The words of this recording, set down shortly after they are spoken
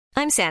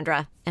I'm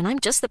Sandra, and I'm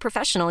just the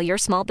professional your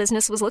small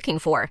business was looking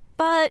for.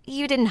 But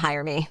you didn't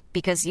hire me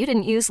because you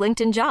didn't use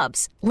LinkedIn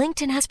Jobs.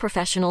 LinkedIn has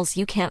professionals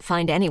you can't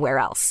find anywhere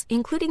else,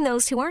 including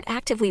those who aren't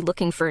actively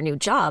looking for a new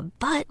job,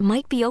 but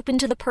might be open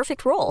to the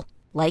perfect role,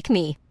 like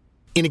me.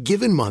 In a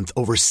given month,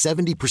 over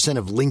 70%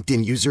 of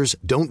LinkedIn users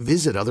don't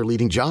visit other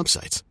leading job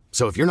sites.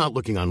 So if you're not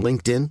looking on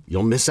LinkedIn,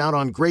 you'll miss out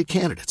on great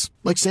candidates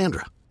like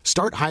Sandra.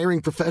 Start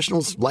hiring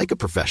professionals like a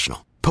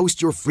professional.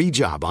 Post your free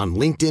job on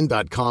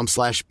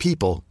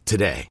linkedin.com/people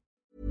today.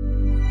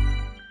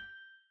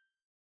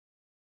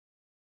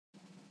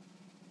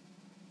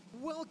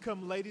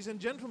 Welcome, ladies and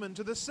gentlemen,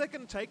 to the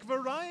Second Take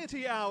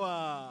Variety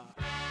Hour.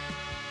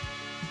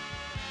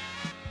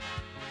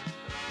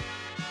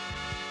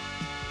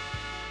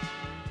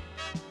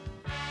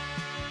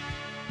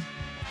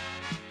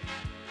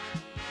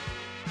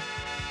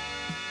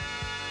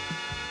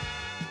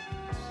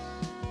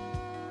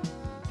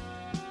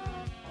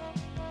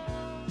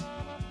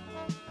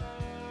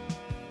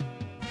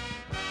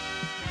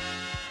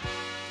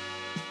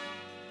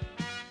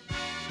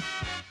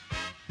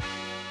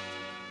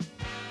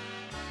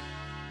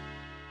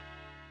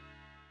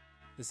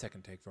 The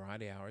Second Take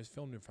Variety Hour is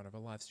filmed in front of a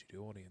live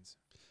studio audience.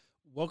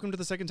 Welcome to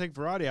the Second Take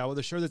Variety Hour,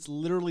 the show that's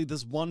literally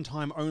this one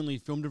time only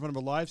filmed in front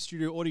of a live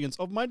studio audience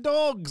of my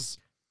dogs.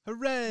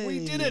 Hooray!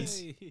 We did it!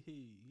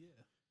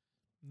 Yeah.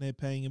 They're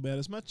paying about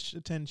as much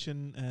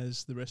attention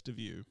as the rest of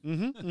you. More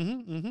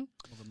than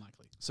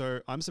likely.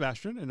 So I'm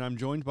Sebastian, and I'm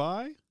joined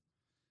by...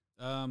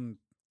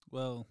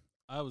 Well,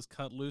 I was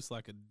cut loose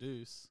like a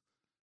deuce,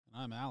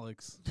 and I'm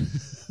Alex.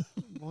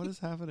 What is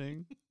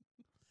happening?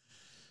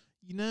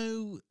 You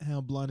know how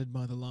Blinded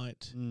by the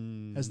Light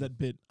has that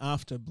bit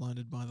after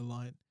Blinded by the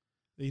Light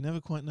that you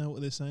never quite know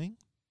what they're saying?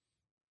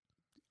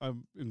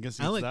 I'm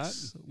guessing Alex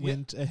it's that.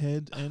 went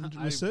ahead and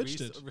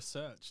researched it.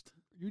 Researched.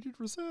 You did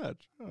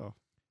research. Oh.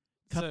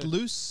 Cut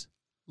loose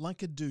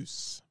like a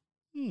deuce.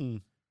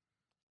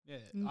 Yeah,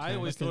 I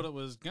always thought it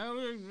was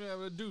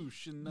a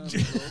douche in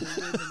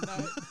the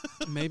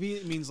night. Maybe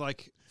it means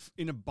like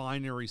in a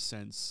binary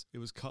sense, it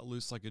was cut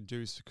loose like a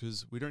deuce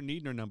because we don't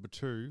need no number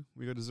two.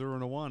 We got a 0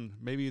 and a 1.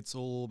 Maybe it's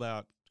all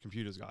about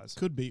computers, guys.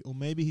 Could be. Or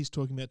maybe he's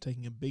talking about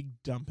taking a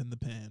big dump in the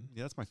pan.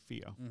 Yeah, that's my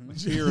fear. My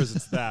fear is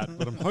it's that,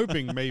 but I'm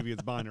hoping maybe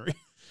it's binary.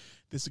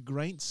 There's a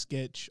great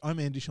sketch. I'm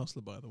Andy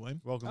Schossler, by the way.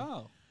 Welcome.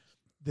 Oh.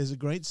 There's a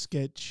great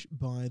sketch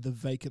by The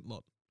Vacant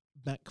Lot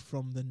back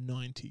from the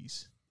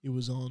 90s. It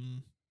was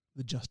on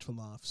the Just for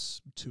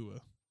Laughs tour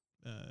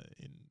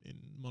in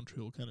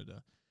Montreal,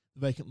 Canada.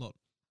 The Vacant Lot.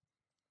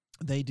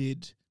 They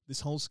did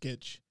this whole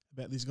sketch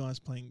about these guys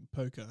playing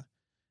poker,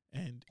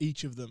 and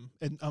each of them,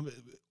 and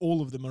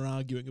all of them are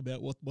arguing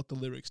about what the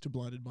lyrics to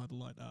Blinded by the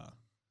Light are.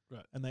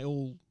 Right. And they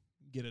all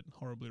get it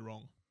horribly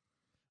wrong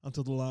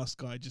until the last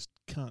guy just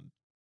can't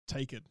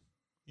take it.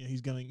 Yeah,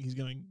 he's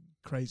going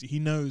crazy. He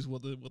knows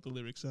what the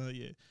lyrics are.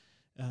 Yeah.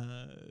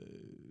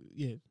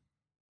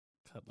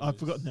 I've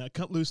forgotten now.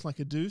 Cut loose like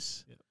a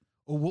deuce. Yeah.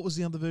 Or what was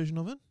the other version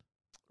of it?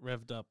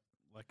 Revved up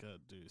like a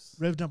deuce.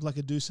 Revved up like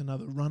a deuce,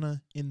 another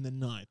runner in the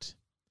night.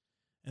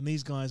 And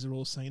these guys are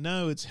all saying,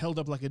 no, it's held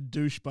up like a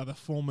douche by the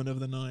foreman of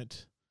the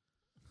night.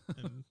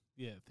 And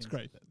Yeah, it's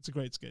great. Like It's a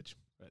great sketch.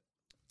 Right.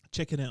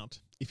 Check it out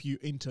if you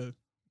into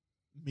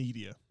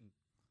media.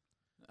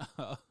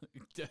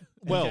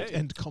 Well,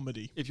 and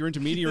comedy. If you're into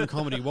media and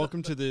comedy,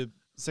 welcome to the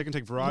Second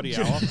Take Variety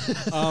Hour.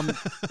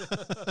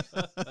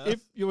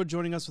 If you're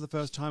joining us for the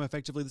first time,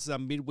 effectively, this is our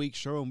midweek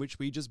show in which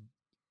we just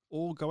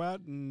all go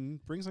out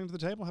and bring something to the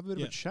table, have a bit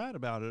of a chat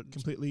about it.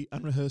 Completely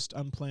unrehearsed,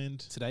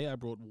 unplanned. Today I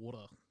brought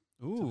water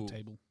to Ooh, the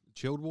table.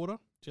 chilled water?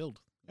 Chilled.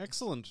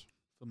 Excellent.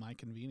 For my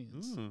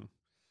convenience.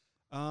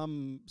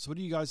 So what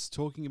are you guys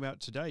talking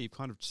about today? You've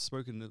kind of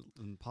spoken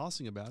in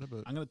passing about it,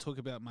 but I'm going to talk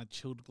about my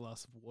chilled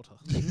glass of water.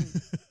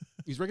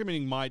 he's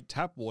recommending my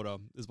tap water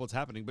is what's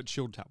happening, but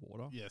chilled tap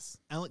water. Yes.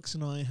 Alex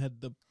and I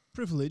had the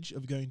privilege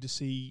of going to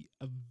see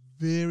a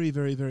very,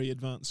 very, very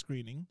advanced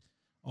screening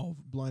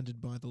of Blinded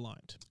by the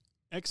Light.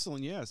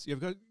 Excellent, yes. You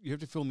have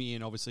to fill me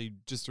in, obviously,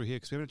 just through here,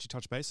 because we haven't actually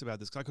touched base about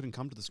this, because I couldn't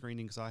come to the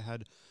screening because I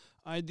had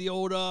the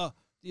old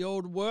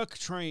work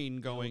train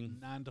going.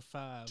 9 to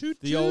 5.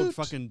 The old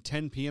fucking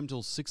 10 p.m.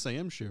 till 6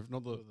 a.m. shift,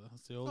 not the...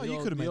 That's the old, Oh,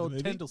 you could have made the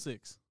movie. 10 till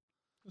 6.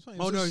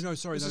 Oh, no,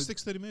 sorry. It was No,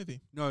 a 6:30 movie.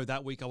 no,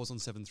 that week I was on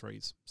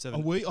 7/3s.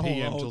 7 Oh,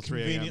 p.m. till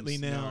 3 a.m. conveniently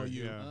now No,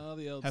 you yeah. Oh,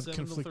 the old have 7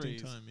 conflicting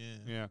till 3s. time,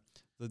 Yeah,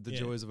 the Yeah.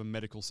 joys of a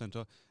medical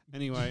center.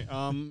 Anyway,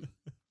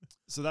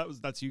 so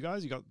that's you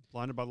guys? You got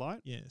Blinded by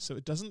Light? Yeah, so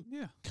it doesn't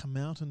Yeah. come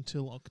out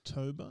until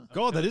October.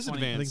 God, that is 20,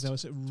 I think advanced. that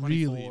was 24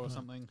 really or advanced.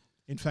 something.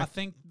 In I fact,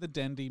 think the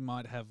Dendy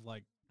might have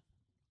like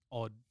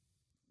odd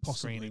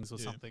Possibly, screenings or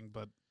yeah. something,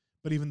 but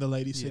but even the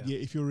lady said, Yeah.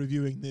 yeah, if you're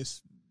reviewing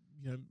this,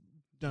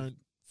 don't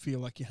feel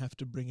like you have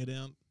to bring it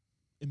out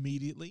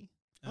immediately.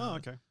 Oh,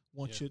 okay.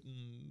 Watch it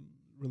and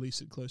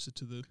release it closer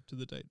to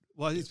the date.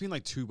 Well, it's been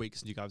like 2 weeks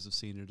since you guys have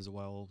seen it as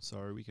well,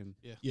 so we can...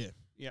 Yeah.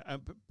 Yeah,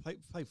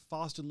 play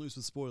fast and loose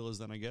with spoilers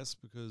then, I guess,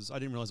 because I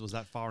didn't realize it was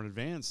that far in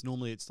advance.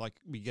 Normally it's like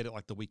we get it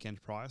like the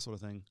weekend prior sort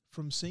of thing.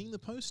 From seeing the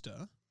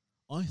poster,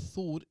 I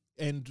thought,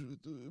 and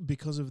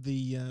because of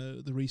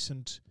the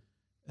recent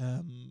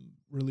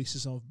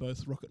releases of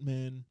both Rocket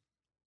Man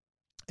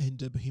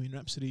and Bohemian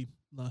Rhapsody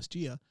last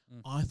year,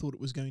 I thought it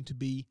was going to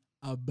be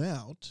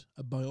about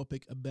a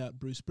biopic about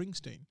Bruce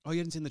Springsteen. Oh, you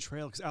hadn't seen the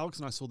trailer? Because Alex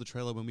and I saw the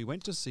trailer when we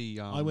went to see.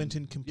 I went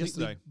in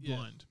completely yesterday.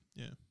 blind.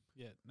 Yeah.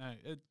 Yeah, no,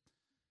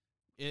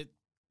 it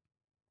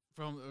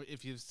from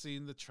if you've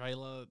seen the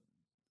trailer,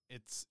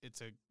 it's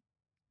a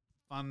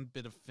fun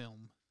bit of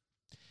film.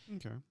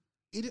 Okay.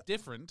 It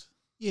Different.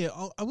 Yeah,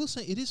 I will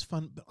say it is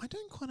fun, but I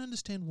don't quite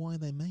understand why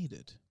they made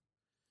it.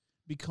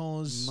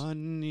 Because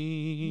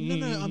money.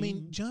 No, I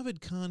mean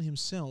Javed Khan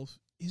himself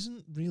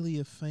isn't really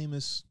a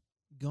famous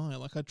guy.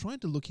 Like I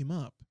tried to look him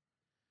up,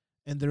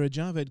 and there are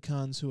Javed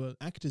Khans who are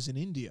actors in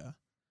India,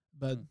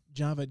 but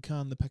Javed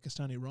Khan, the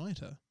Pakistani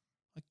writer,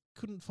 I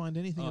couldn't find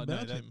anything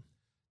about him.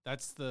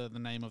 That's the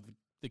name of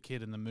the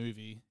kid in the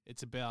movie.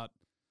 It's about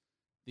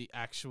the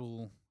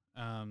actual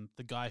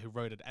the guy who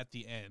wrote it at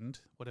the end,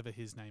 whatever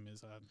his name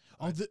is.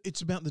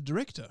 It's about the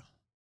director.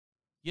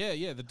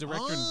 Yeah, the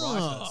director and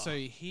writer. So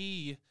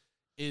he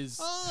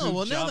is who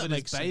well, now that Javed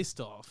makes is based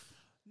off.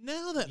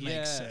 Now that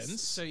makes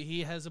sense. So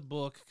he has a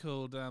book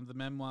called The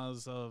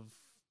Memoirs of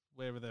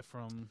wherever they're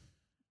from.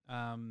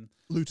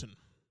 Luton.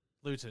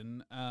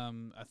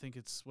 I think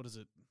it's, what is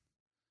it?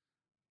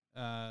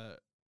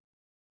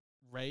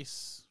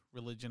 Race,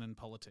 Religion, and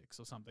Politics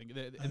or something.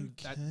 And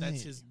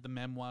that's the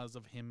memoirs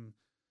of him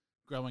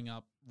growing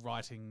up,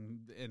 writing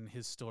in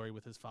his story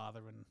with his father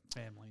and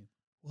family.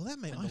 Well,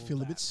 I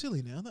feel a bit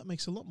silly now. That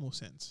makes a lot more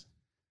sense.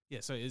 Yeah,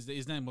 so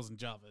his name wasn't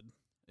Javed.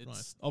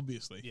 Right,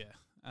 obviously.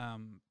 Yeah.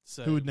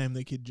 So who would name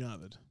their kid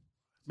Javed?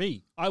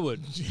 Me. I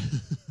would.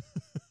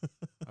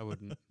 I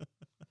wouldn't.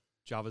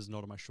 Java's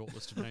not on my short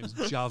list of names.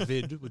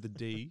 Javed with a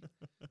D.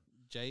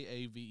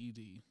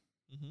 Javed.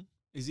 Mm-hmm.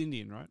 He's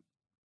Indian, right?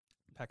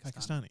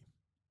 Pakistani.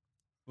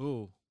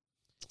 Ooh.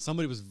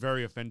 Somebody was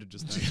very offended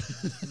just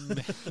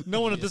then.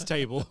 No one at this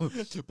table,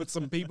 but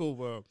some people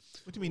were.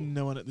 What do you mean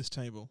no one at this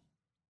table?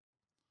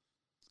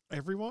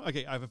 Everyone?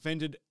 Okay, I've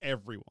offended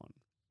everyone.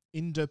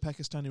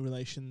 Indo-Pakistani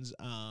relations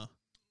are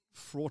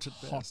fraught at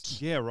hot.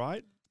 best. Yeah,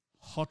 right?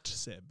 Hot,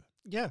 Seb.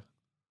 Yeah,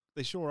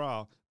 they sure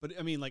are. But,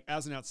 I mean, like,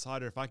 as an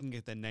outsider, if I can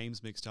get their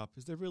names mixed up,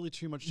 is there really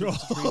too much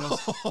difference between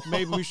us?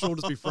 Maybe we should all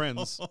just be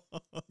friends.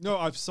 No,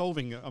 I'm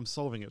solving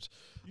it.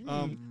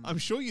 I'm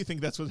sure you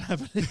think that's what's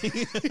happening.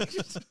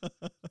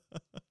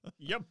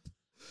 Yep.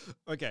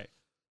 Okay.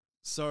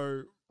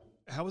 So,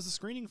 how was the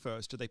screening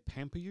first? Did they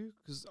pamper you?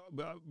 Because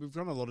we've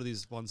done a lot of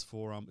these ones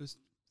for it was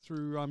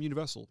through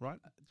Universal, right?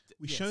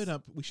 We showed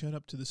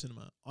up to the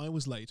cinema. I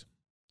was late.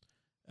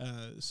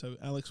 So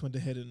Alex went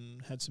ahead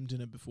and had some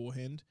dinner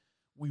beforehand.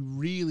 We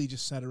really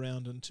just sat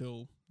around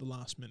until the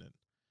last minute,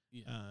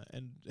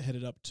 and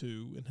headed up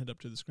to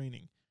the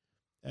screening.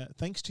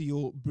 Thanks to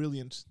your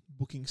brilliant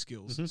booking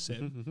skills,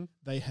 Seb,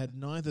 they had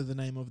neither the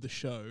name of the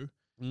show,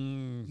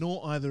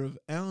 nor either of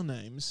our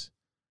names,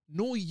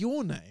 nor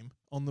your name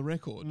on the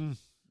record.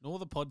 Nor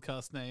the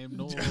podcast name,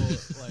 nor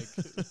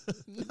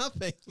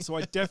nothing. So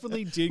I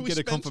definitely did get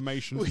a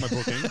confirmation for my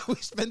booking. We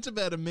spent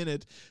about a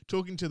minute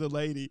talking to the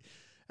lady,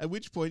 at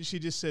which point she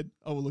just said,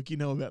 "Oh, well, look, you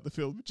know about the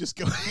film. Just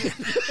go ahead."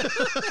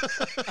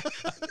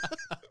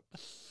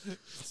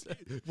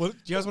 What, do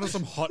you guys want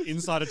some hot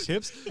insider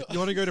tips? You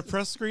want to go to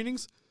press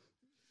screenings?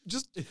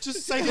 Just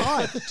say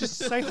hi. Just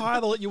say hi.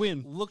 They'll let you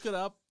in. Look it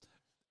up.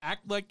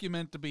 Act like you're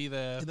meant to be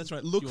there. And that's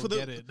right. Look for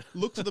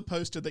the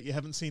poster that you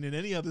haven't seen in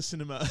any other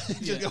cinema.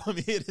 Just go, I'm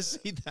here to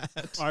see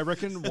that. I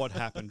reckon what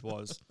happened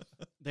was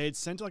they had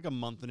sent like a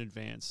month in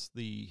advance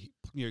the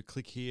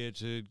click here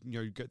to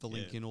get the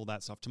link in, all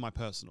that stuff to my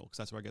personal, because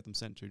that's where I get them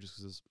sent to, just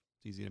because it's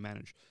easy to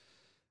manage.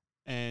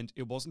 And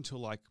it wasn't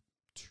until like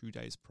 2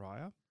 days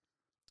prior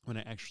when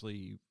I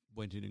actually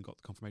went in and got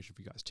the confirmation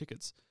for you guys'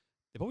 tickets.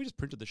 They probably just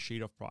printed the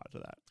sheet off prior to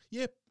that.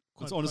 Yep.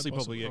 It's honestly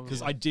probably it,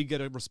 because I did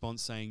get a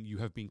response saying you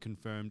have been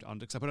confirmed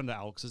under, because I put under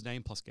Alex's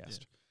name plus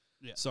guest.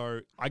 Yeah. So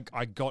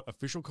I got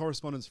official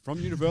correspondence from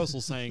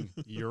Universal saying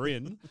you're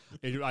in.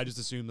 I just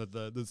assumed that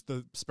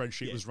the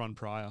spreadsheet was run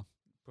prior.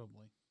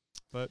 Probably.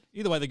 But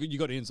either way, you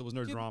got in, so there was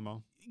no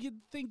drama.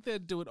 You'd think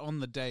they'd do it on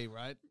the day,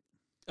 right?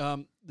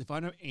 If I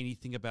know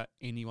anything about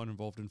anyone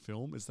involved in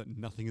film, is that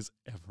nothing is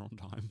ever on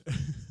time.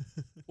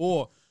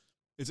 Or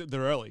is it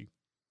they're early?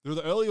 They're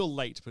either early or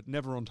late, but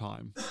never on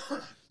time.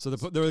 So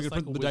they're going to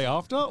print the day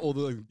after, or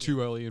they're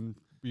too early and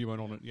you weren't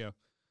on it. Yeah.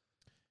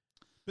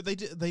 But they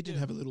did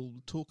have a little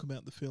talk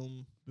about the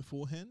film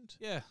beforehand.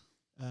 Yeah.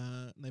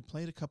 And they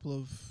played a couple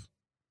of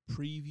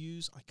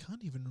previews. I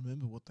can't even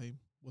remember what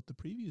the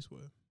previews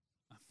were.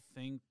 I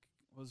think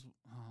was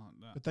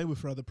no. But they were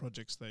for other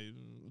projects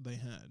they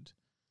had.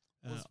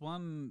 Was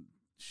one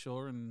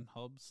Shaw and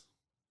Hobbs?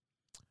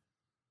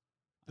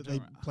 That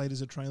they played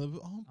as a trailer?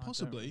 Oh,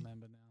 possibly. I don't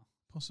remember now.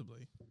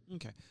 Possibly.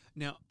 Okay.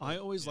 Now, I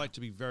always like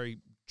to be very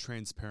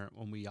transparent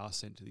when we are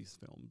sent to these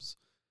films.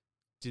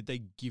 Did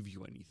they give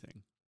you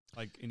anything?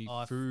 Like any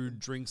food,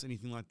 drinks,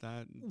 anything like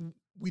that?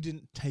 We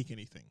didn't take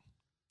anything.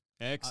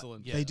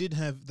 Excellent. They did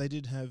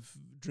have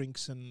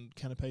drinks and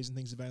canapes and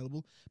things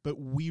available, but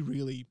we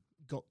really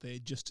got there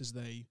just as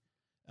they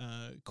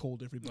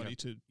called everybody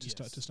to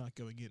start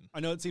going in. I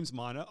know it seems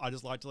minor. I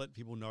just like to let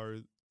people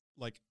know,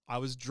 like, I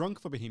was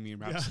drunk for Bohemian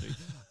Rhapsody.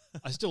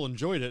 I still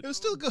enjoyed it. It was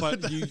still good.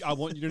 But I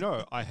want you to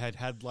know, I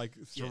had like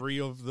 3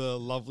 of the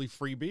lovely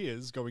free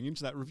beers going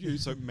into that review,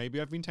 so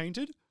maybe I've been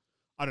tainted.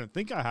 I don't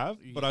think I have,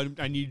 but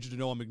I need you to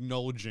know I'm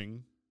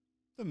acknowledging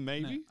that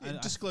maybe. No,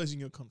 disclosing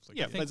your conflict.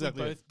 Yeah, I think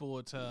exactly. we both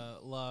bought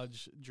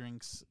large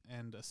drinks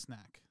and a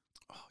snack.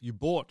 Oh, you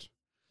bought.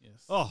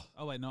 Yes. Oh,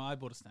 wait, no, I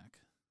bought a snack.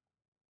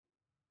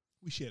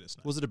 We shared a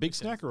snack. was it a big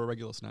snack or a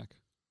regular snack?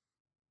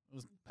 It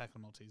was a pack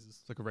of Maltesers.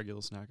 It's like a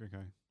regular snack,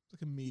 okay. It's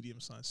like a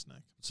medium-sized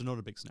snack. So not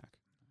a big snack.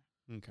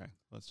 Okay,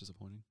 that's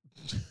disappointing.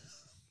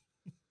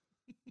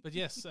 But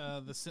yes,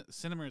 the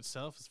cinema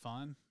itself is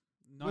fine.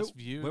 Nice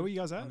view. Where were you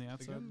guys at? On the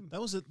outside. again?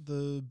 That was at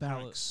the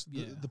Barracks,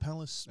 the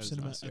Palace That is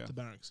Cinema nice, at the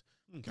Barracks.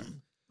 Okay.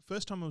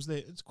 First time I was there,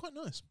 it's quite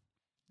nice.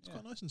 It's Yeah.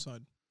 quite nice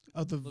inside.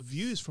 The Looks-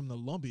 views from the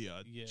lobby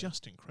are Yeah.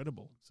 just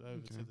incredible. So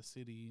over Okay. to the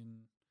city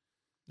and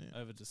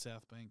over to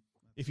South Bank.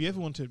 If you ever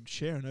want to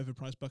share an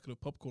overpriced bucket of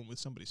popcorn with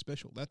somebody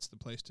special, that's the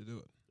place to do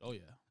it. Oh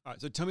yeah. All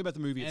right, so tell me about the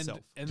movie And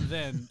itself. and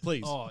then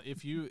Please.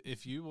 if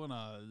you want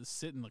to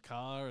sit in the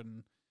car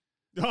and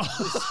Oh,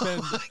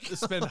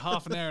 spend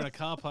half an hour in a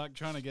car park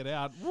trying to get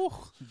out, woo,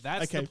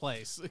 that's Okay. the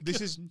place. this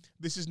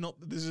is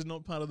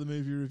not part of the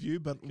movie review,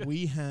 but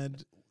we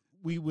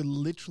were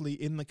literally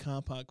in the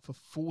car park for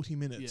 40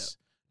 minutes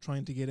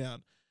trying to get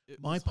out.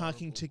 It My was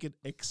parking horrible. ticket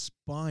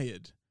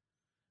expired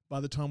by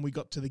the time we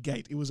got to the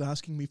gate. It was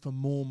asking me for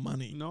more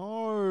money.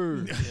 No.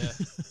 Yeah.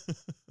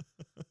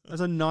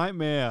 That's a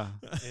nightmare.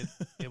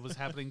 It was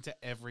happening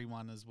to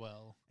everyone as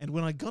well. And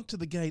when I got to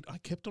the gate, I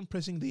kept on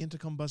pressing the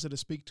intercom buzzer to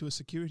speak to a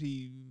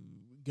security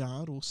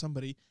guard or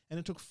somebody, and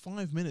it took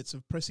 5 minutes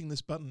of pressing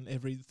this button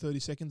every 30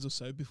 seconds or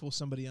so before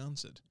somebody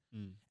answered.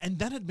 And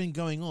that had been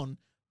going on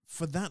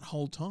for that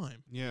whole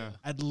time. Yeah.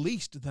 At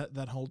least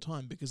that whole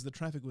time, because the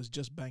traffic was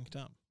just banked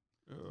up.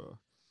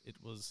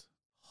 It was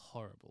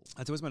horrible.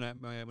 That's always my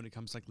nightmare when it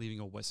comes to like leaving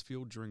a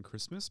Westfield during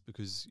Christmas,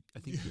 because I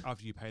think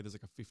after you pay, there's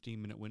like a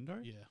 15-minute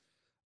window. Yeah.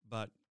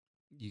 But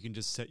you can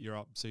just set your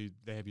up so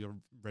they have your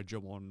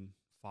rego on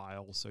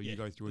file, so you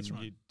go through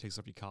and it takes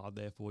off your card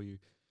there for you.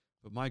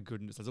 But my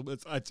goodness,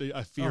 it's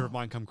a fear of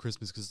mine come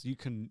Christmas, because you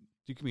can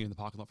be in the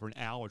parking lot for an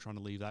hour trying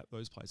to leave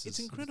those places. It's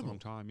incredible.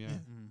 It's a long time, yeah.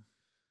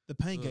 The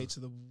pay gates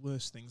are the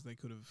worst things they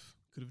could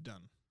have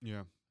done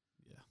Yeah.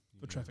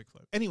 for traffic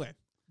flow. Anyway,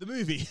 the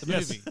movie.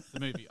 The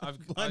movie.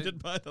 Blinded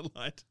by the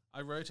light.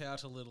 I wrote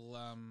out a little,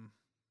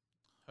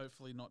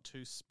 hopefully not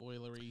too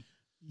spoilery.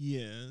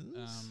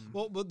 Yes.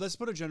 Well, let's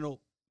put a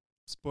general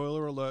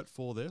spoiler alert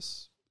for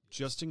this,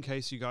 just in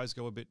case you guys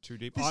go a bit too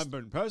deep. I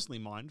don't personally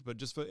mind, but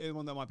just for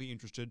anyone that might be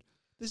interested.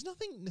 There's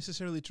nothing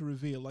necessarily to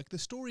reveal. Like, the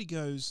story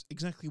goes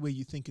exactly where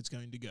you think it's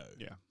going to go.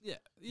 Yeah. Yeah.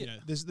 You know,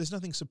 there's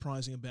nothing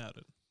surprising about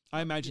it.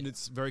 I imagine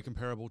it's very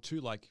comparable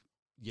to like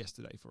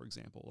Yesterday, for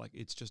example. Like,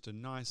 it's just a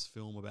nice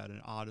film about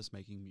an artist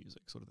making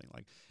music, sort of thing.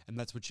 Like, and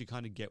that's what you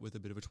kind of get with a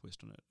bit of a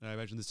twist on it. And I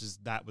imagine this is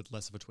that with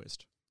less of a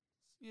twist.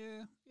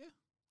 Yeah.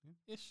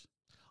 Ish.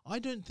 I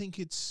don't think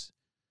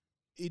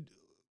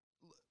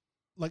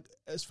like,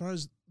 as far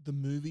as the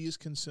movie is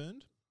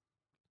concerned,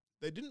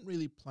 they didn't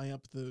really play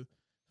up the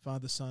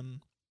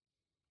father-son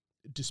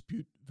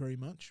dispute very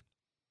much.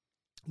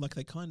 Like,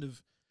 they're kind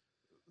of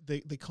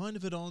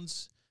at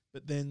odds,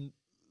 but then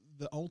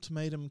the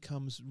ultimatum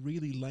comes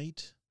really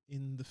late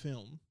in the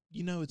film.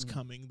 You know it's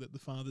coming, that the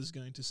father's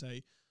going to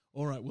say,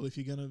 all right, well, if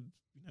you're going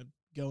to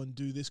go and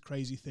do this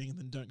crazy thing,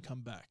 then don't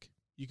come back.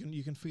 You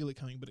can feel it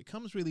coming, but it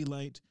comes really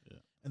late. Yeah.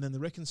 And then the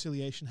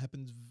reconciliation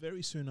happens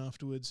very soon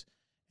afterwards,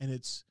 and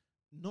it's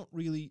not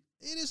really...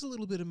 It is a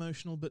little bit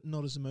emotional, but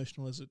not as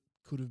emotional as it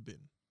could have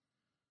been.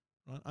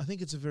 Right? I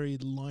think it's a very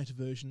light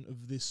version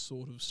of this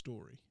sort of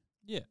story.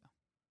 Yeah.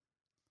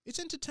 It's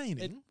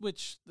entertaining.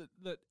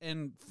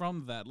 And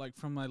from that, like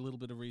from my little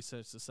bit of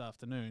research this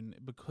afternoon,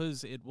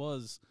 because it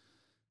was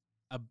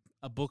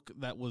a book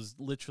that was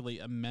literally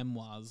a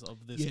memoirs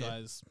of this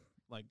guy's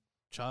like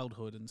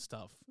childhood and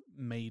stuff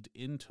made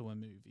into a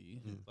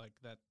movie, like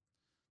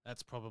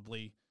that's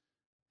probably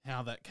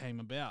how that came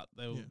about.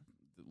 They were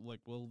like,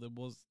 well,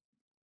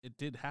 it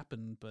did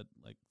happen, but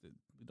like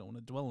we don't want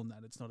to dwell on that.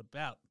 It's not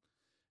about.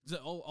 So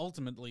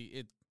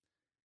ultimately,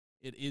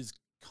 it is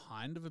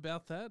kind of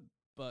about that,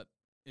 but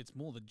it's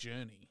more the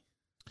journey.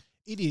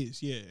 It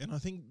is, yeah. And I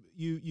think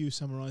you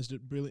summarized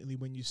it brilliantly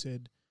when you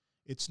said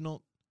it's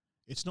not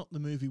the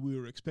movie we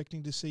were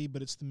expecting to see,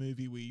 but it's the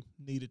movie we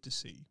needed to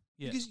see.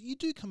 Yeah. Because you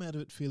do come out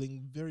of it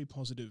feeling very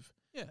positive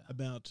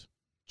about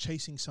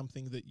chasing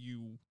something that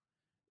you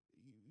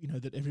know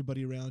that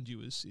everybody around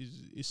you is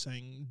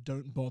saying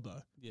don't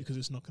bother because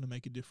it's not going to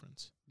make a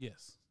difference.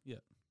 Yes. Yeah.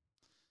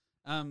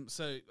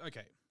 So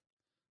okay,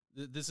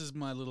 this is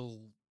my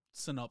little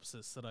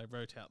synopsis that I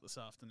wrote out this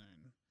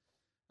afternoon.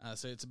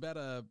 So it's about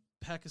a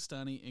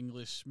Pakistani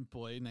English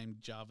boy named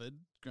Javed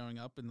growing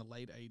up in the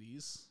late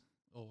 80s,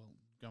 or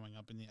growing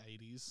up in the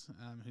 80s,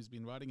 who's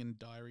been writing in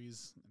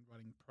diaries and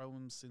writing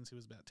poems since he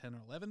was about 10 or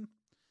 11.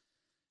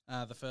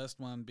 The first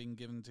one being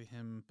given to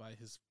him by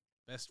his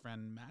best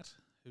friend Matt,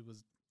 who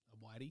was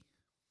a whitey.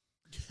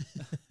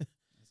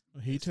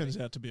 He turns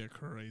out to be a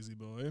crazy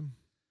boy.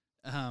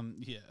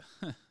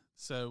 Yeah.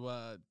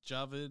 So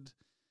Javed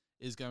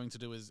is going to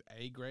do his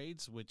A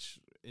grades, which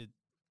is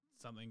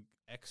something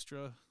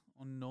extra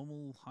on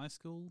normal high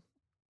school,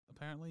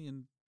 apparently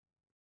in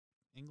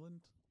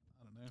England.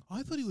 I don't know.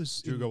 I thought he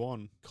was Do in go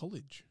on.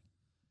 college.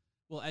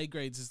 Well, A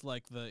grades is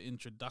like the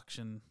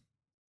introduction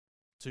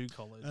to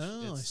college.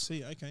 Oh, I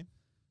see. Okay.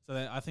 So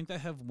I think they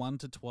have 1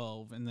 to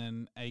 12, and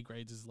then A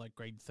grades is like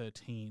grade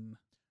 13,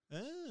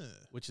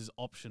 which is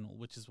optional,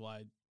 which is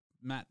why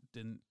Matt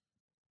didn't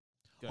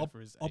go for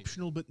his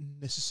optional but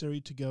necessary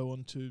to go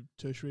on to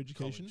tertiary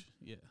education. college.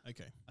 Yeah,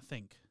 Okay. I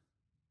think.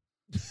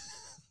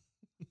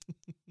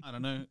 I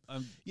don't know.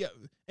 Yeah.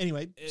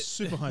 Anyway,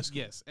 super high school.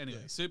 Yes. Anyway,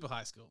 Yeah. super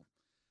high school,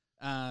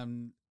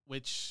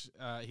 which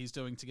he's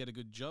doing to get a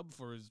good job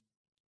for his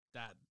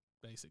dad,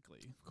 basically.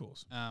 Of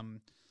course. so-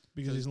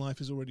 Because his life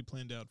is already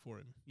planned out for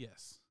him.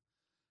 Yes.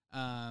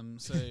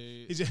 So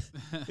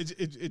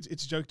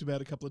It's joked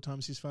about a couple of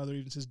times. His father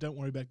even says, "Don't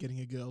worry about getting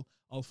a girl.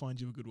 I'll find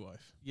you a good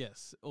wife."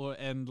 yes,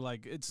 and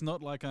like it's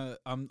not like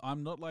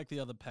I'm not like the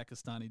other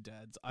Pakistani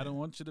dads. I don't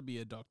want you to be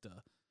a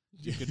doctor.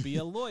 You could be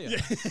a lawyer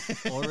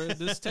or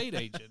an estate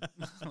agent,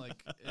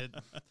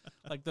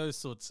 like those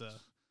sorts of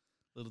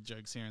little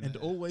jokes here and And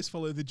there. always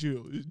follow the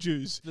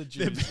Jews. The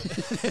They're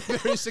Jews.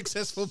 very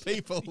successful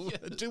people.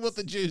 Yes. Do what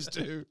the Jews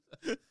do.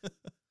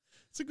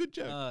 It's a good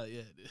joke. Yeah,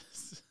 it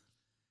is.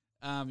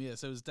 Yeah,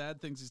 so his dad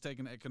thinks he's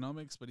taking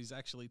economics, but he's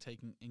actually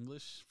taking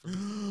English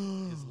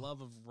from his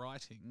love of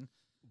writing.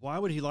 Why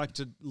would he like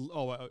to?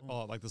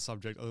 Like the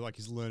subject, like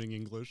he's learning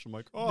English. I'm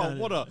like, No,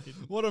 no,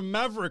 what a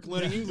maverick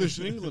learning English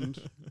in England.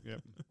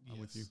 Yep, I'm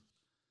with you.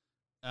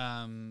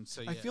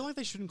 So yeah. I feel like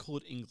they shouldn't call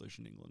it English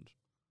in England.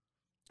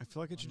 I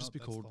feel like it Why should just not? be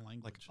That's called the like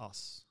language.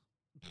 us.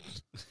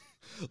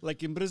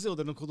 Like in Brazil,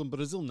 they don't call them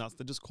Brazil nuts;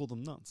 they just call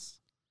them nuts.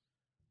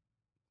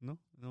 No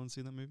one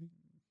seen that movie?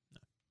 No,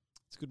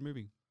 it's a good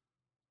movie.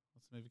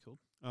 What's the movie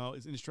called?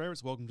 It's in Australia,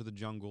 it's Welcome to the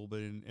Jungle, but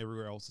in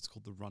everywhere else, it's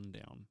called The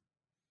Rundown.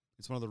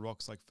 It's one of the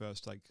Rock's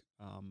first with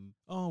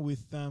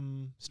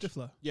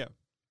Stifler. Yeah,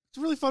 it's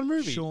a really fun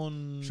movie.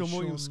 Sean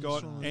William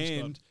Scott, Sean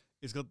and Scott.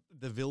 it's got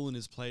the villain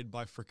is played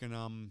by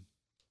frickin'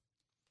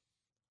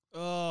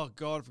 oh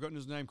god, I've forgotten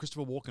his name,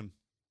 Christopher Walken.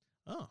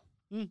 Oh,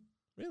 Mm.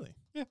 really?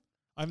 Yeah.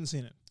 I haven't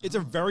seen it. It's a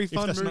very If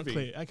fun that's movie. not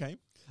clear. Okay.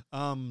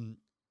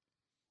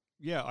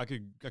 Yeah, I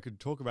could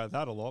talk about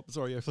that a lot.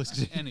 Sorry, yeah, please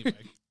continue.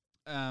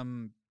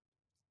 Anyway,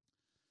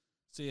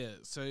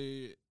 so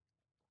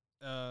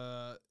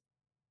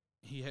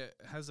he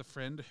has a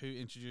friend who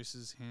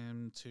introduces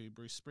him to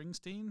Bruce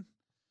Springsteen,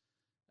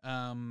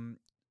 and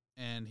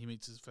he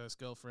meets his first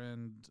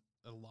girlfriend,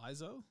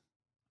 Eliza,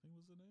 I think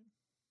was the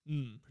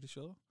name. Pretty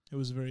sure. It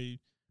was a very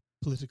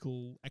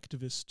political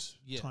activist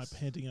Yes. type,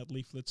 handing out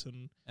leaflets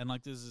And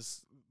like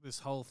there's this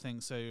whole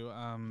thing. So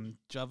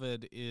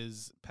Javed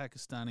is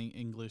Pakistani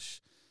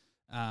English,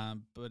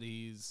 but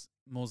he's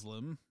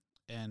Muslim,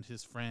 and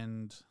his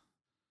friend,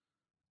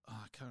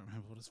 I can't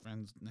remember what his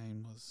friend's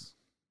name was.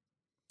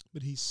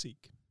 but he's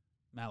Sikh.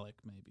 Malik,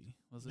 maybe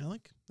was it?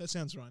 Malik? That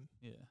sounds right.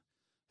 Yeah.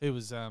 Who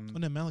was Oh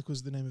no, Malik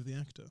was the name of the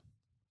actor.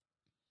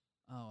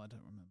 Oh, I don't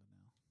remember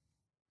now.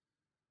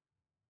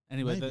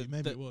 Anyway,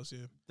 maybe it was.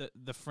 Yeah.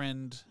 the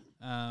friend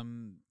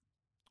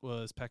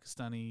was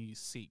Pakistani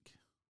Sikh.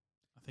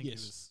 I think he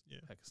was Yeah.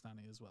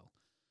 Pakistani as well.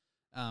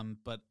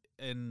 But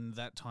in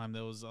that time,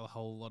 there was a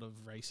whole lot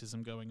of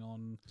racism going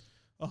on.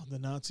 Oh, the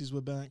Nazis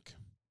were back.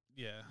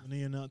 Yeah. The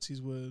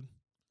neo-Nazis were,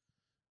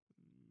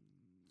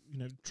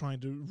 trying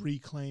to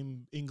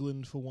reclaim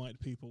England for white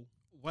people.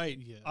 Wait,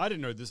 Yeah. I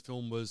didn't know this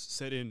film was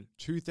set in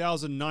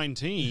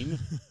 2019.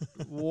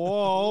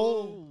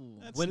 Whoa.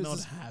 That's When is not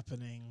this-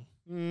 happening.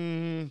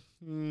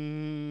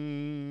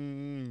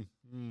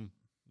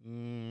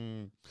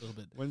 A little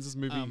bit. When's this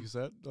movie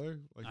set, though?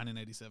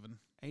 1987.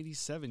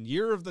 87,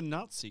 year of the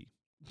Nazi.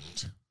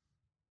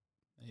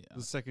 Yeah.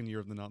 The second year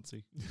of the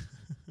Nazi.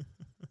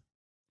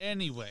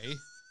 Anyway,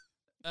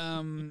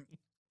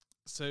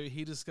 so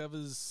he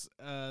discovers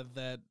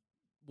that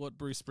what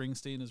Bruce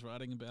Springsteen is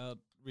writing about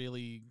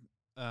really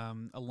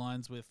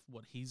aligns with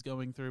what he's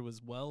going through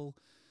as well.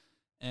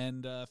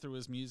 And through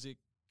his music,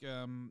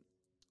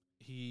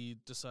 he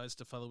decides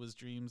to follow his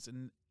dreams,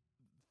 and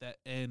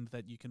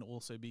that you can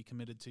also be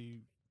committed to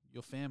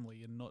your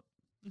family and not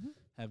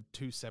have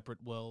two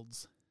separate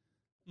worlds.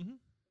 Mm-hmm.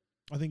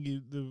 I think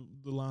the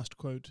last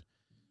quote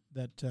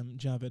that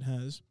Javed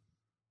has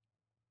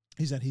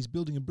is that he's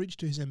building a bridge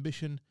to his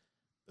ambition,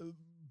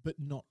 but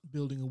not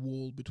building a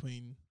wall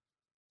between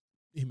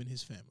him and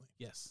his family.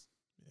 Yes.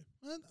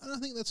 Yeah, and I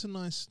think that's a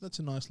nice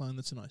line.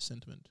 That's a nice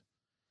sentiment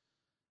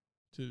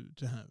to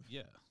have.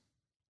 Yeah.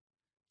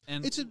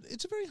 And It's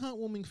a very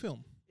heartwarming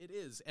film. it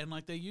is, and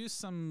like they use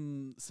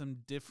some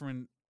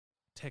different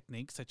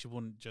techniques that you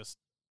wouldn't just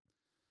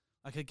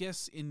like. I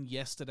guess in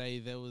Yesterday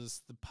there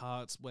was the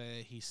parts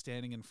where he's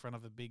standing in front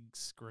of a big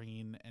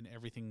screen and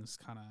everything's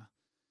kind of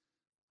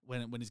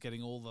when he's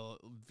getting all the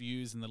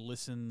views and the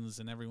listens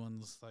and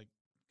everyone's like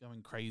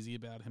going crazy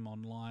about him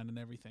online and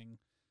everything.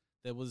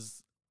 There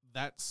was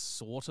that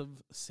sort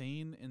of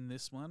scene in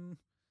this one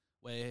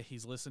where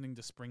he's listening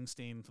to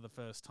Springsteen for the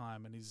first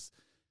time, and there's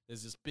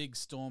this big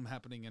storm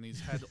happening, and he's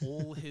had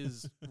all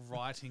his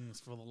writings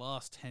for the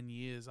last 10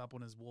 years up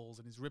on his walls,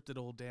 and he's ripped it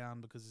all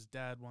down because his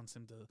dad wants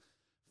him to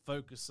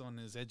focus on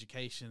his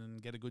education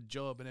and get a good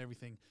job and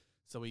everything.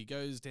 So he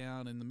goes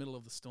down in the middle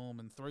of the storm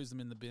and throws them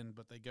in the bin,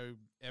 but they go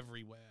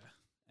everywhere.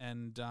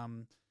 And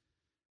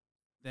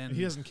then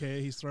he doesn't care.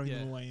 He's throwing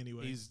them away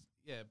anyway.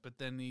 But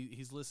then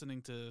he's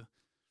listening to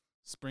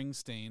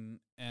Springsteen,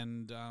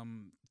 and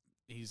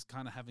he's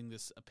kind of having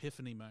this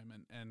epiphany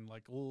moment, and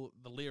like all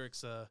the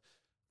lyrics are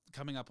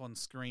coming up on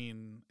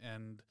screen,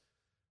 and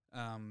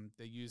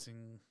they're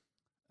using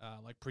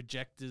like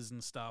projectors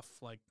and stuff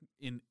like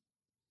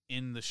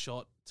in the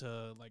shot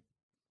to like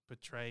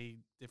portray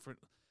different.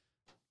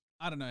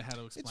 I don't know how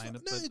to explain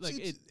it, but like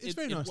it's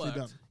very nicely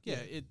done. Yeah,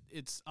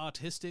 it's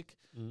artistic,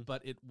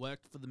 but it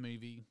worked for the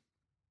movie.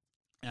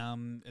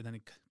 And then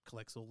he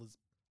collects all his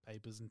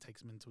papers and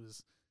takes them into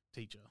his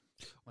teacher.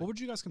 What would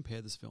you guys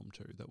compare this film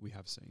to that we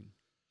have seen?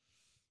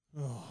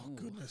 Oh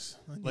goodness!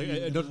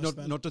 Like,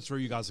 not to throw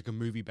you guys like a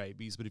movie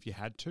babies, but if you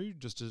had to,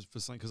 just for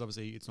something, because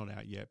obviously it's not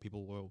out yet,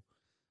 people won't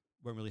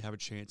really have a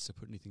chance to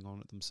put anything on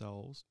it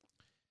themselves.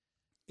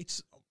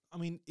 It's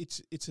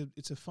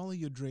a follow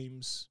your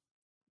dreams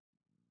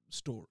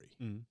story,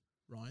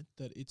 right?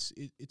 That it's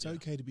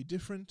okay to be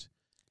different.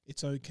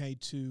 It's okay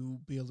to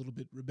be a little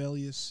bit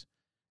rebellious.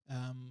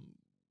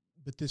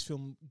 But this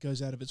film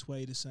goes out of its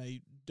way to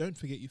say, don't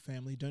forget your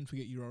family, don't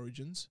forget your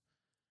origins.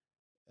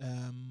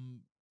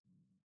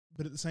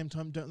 But at the same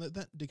time, don't let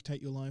that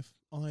dictate your life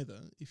either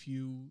if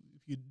you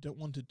don't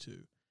want it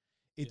to.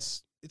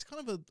 It's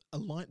kind of a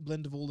light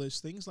blend of all those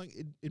things. Like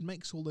it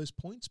makes all those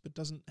points but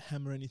doesn't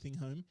hammer anything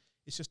home.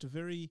 It's just a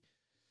very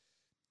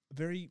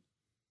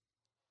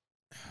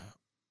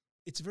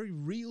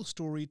real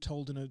story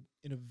told in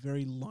a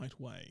very light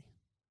way.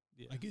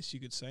 Yeah. I guess you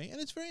could say, and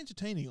it's very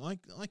entertaining. I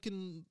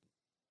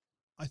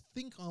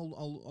think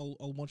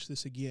I'll watch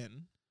this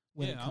again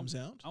when it comes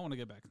out. I want to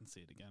go back and see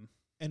it again.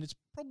 And it's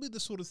probably the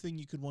sort of thing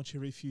you could watch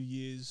every few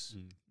years,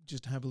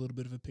 just to have a little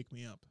bit of a pick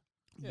me up.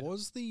 Yeah.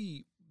 Was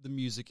the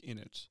music in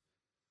it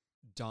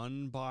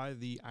done by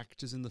the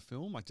actors in the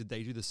film? Like, did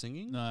they do the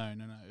singing? No.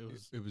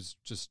 It was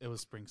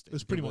Springsteen. It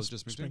was pretty much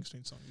just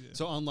Springsteen song. Yeah.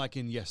 So unlike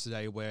in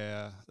Yesterday,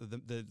 where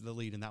the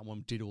lead in that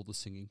one did all the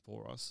singing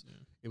for us,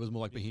 it was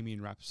more like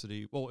Bohemian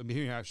Rhapsody. Well, in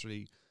Bohemian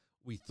Rhapsody,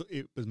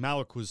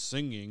 Malik was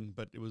singing,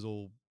 but it was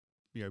all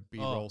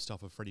B-roll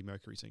stuff of Freddie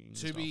Mercury singing.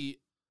 To be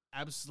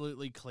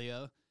absolutely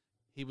clear,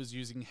 he was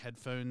using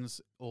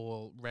headphones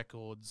or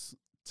records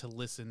to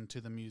listen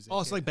to the music. Oh,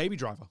 it's like Baby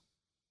Driver.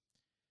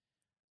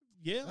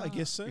 Yeah, I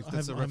guess so. If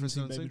that's a reference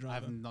to Baby Driver. I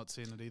have not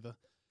seen it either.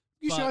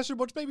 You should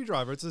watch Baby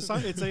Driver. It's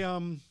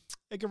a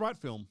Edgar Wright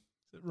film.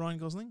 Is it Ryan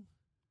Gosling?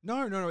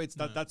 No.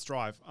 That's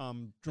Drive.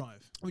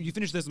 Drive. When you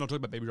finish this, and I'll talk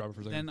about Baby Driver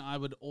for a second. Then I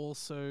would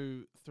also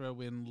throw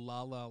in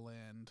La La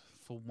Land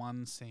for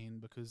one scene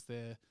because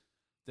they're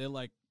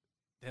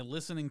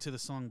listening to the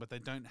song, but they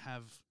don't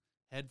have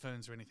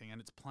headphones or anything,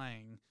 and it's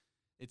playing.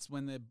 It's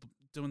when they're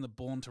doing the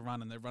Born to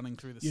Run and they're running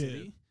through the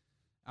city,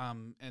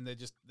 and they're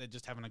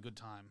just having a good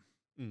time.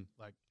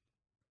 Like,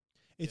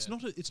 it's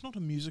not a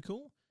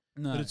musical,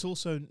 no, but it's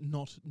also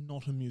not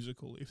a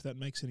musical, if that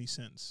makes any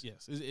sense.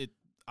 Yes,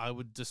 I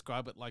would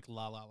describe it like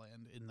La La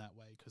Land in that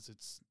way because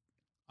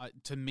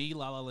to me,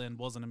 La La Land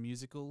wasn't a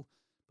musical,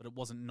 but it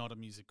wasn't not a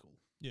musical.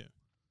 Yeah.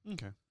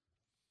 Okay.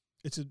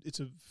 It's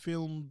a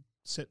film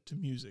set to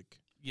music.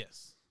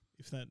 Yes.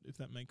 If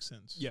that makes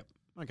sense. Yep.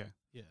 Okay.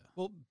 Yeah.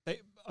 Well,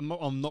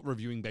 I'm not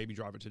reviewing Baby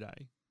Driver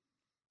today,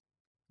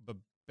 but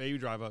Baby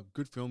Driver,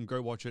 good film.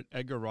 Go watch it.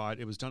 Edgar Wright.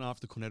 It was done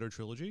after the Cornetto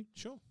trilogy.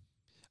 Sure.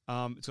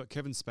 It's got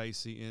Kevin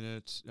Spacey in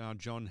it.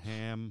 John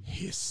Hamm.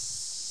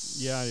 Yes.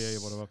 Yeah.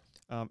 Whatever.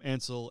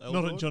 Ansel Elgort.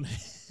 Not a John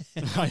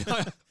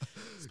Hamm.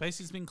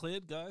 Spacey's been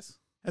cleared, guys.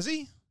 Has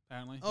he?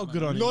 Apparently. Oh,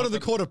 good on him. Not in the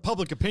court of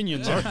public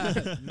opinion, sorry.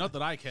 Not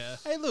that I care.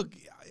 Hey, look,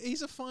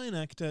 he's a fine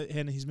actor,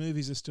 and his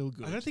movies are still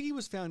good. I don't think he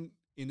was found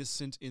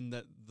innocent in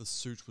that the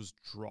suit was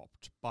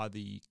dropped by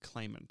the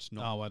claimant.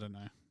 I don't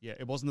know. Yeah,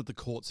 it wasn't that the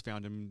courts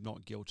found him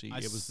not guilty.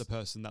 It was the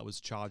person that was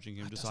charging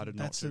him decided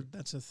not to.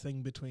 That's a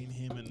thing between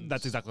him and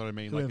that's exactly what I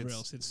mean. Whoever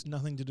else. It's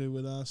nothing to do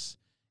with us,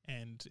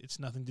 and it's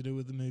nothing to do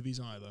with the movies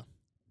either.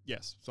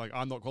 Yes, it's like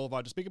I'm not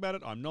qualified to speak about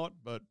it. I'm not,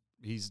 but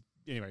he's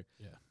anyway.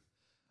 Yeah.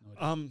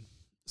 No,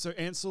 so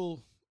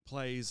Ansel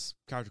plays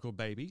a character called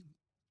Baby.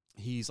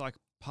 He's like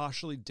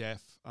partially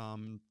deaf,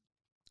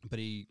 but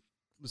he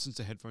listens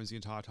to headphones the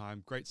entire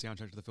time. Great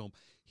soundtrack to the film.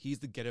 He's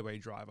the getaway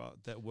driver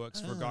that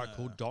works for a guy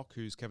called Doc,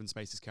 who's Kevin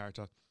Spacey's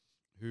character,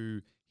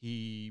 who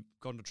he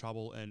got into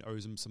trouble and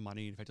owes him some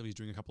money. Effectively, he's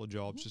doing a couple of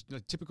jobs, just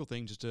a typical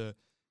thing, just to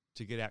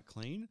get out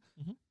clean.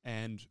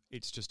 And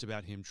it's just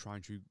about him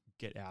trying to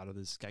get out of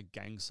this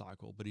gang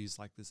cycle. But he's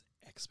like this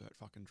expert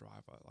fucking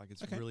driver. Like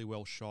it's really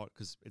well shot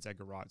because it's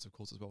Edgar Wright, so of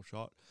course it's well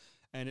shot.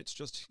 And it's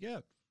just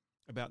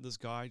about this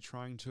guy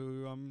trying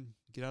to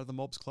get out of the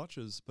mob's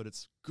clutches. But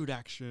it's good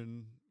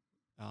action.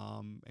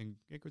 and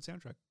good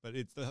soundtrack. But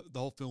it's the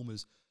whole film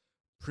is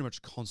pretty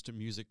much constant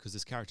music because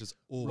this character's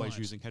always Right.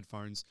 using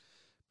headphones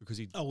because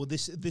he. Oh well,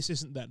 this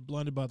isn't that.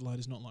 Blinded by the Light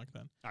is not like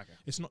that. Okay.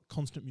 It's not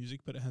constant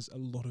music, but it has a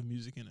lot of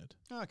music in it.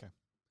 Okay.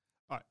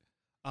 All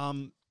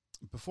right.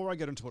 Before I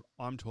get into what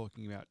I'm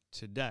talking about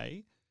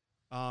today,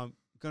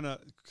 gonna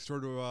throw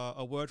to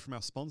a word from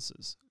our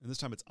sponsors, and this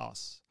time it's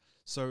us.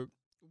 So,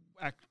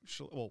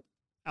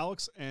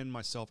 Alex and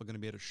myself are going to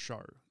be at a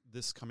show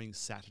this coming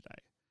Saturday.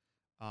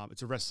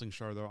 It's a wrestling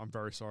show, though. I'm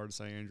very sorry to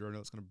say, Andrew. I know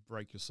it's going to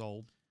break your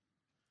soul.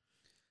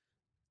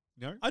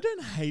 No, I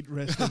don't hate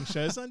wrestling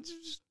shows. I'm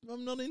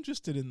not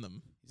interested in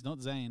them. He's not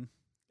Zayn.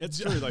 it's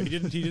true though. He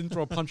didn't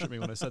throw a punch at me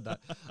when I said that.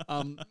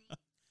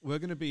 We're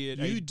going to be at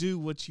You do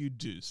what you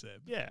do,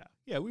 Seb.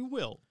 yeah, we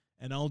will.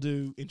 And I'll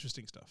do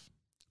interesting stuff.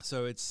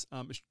 So it's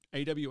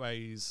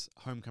AWA's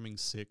Homecoming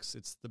 6.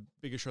 It's the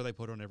biggest show they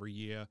put on every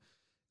year.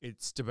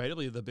 It's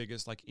debatably the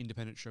biggest like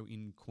independent show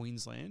in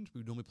Queensland.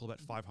 We normally pull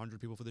about 500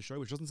 people for the show,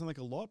 which doesn't sound like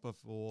a lot, but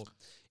for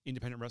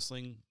independent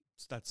wrestling,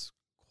 that's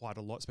quite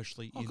a lot,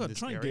 especially in this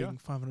try area. getting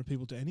 500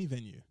 people to any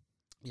venue.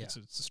 Yeah. It's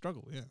a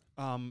struggle,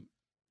 yeah.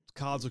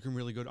 Cards looking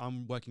really good.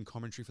 I'm working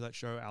commentary for that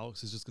show.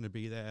 Alex is just going to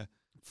be there.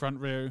 Front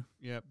row,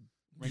 Yep.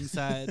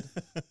 ringside.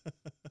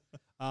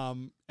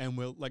 And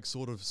we're like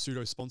sort of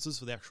pseudo sponsors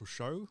for the actual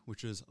show,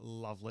 which is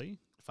lovely.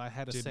 If I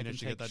had a Did second manage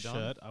to get take that done.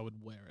 shirt, I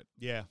would wear it.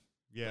 Yeah.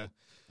 But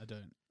I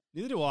don't.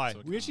 Neither do I. So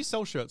it We actually can't.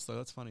 sell shirts though.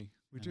 That's funny.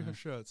 We I do know. have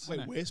shirts. I Wait,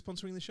 know. we're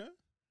sponsoring the show?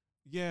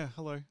 Yeah.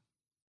 Hello.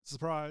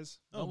 Surprise.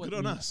 Oh, Not good with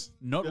on m- us.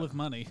 Not Yeah. with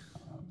money.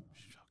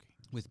 Shocking.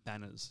 With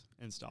banners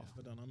and stuff.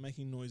 But I'm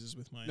making noises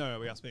with my No,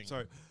 we are. thing.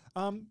 Sorry.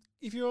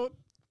 If you're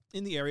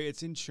in the area,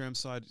 it's in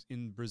Chermside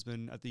in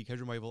Brisbane at the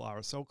Kedron Wavell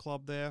RSL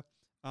Club there.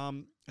 I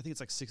think it's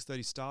like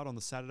 6:30 start on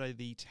the Saturday,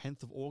 the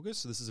 10th of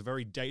August. So this is a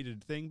very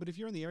dated thing. But if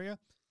you're in the area,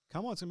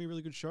 come on. It's going to be a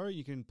really good show.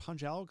 You can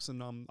punch Alex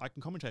and I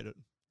can commentate it.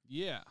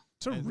 Yeah.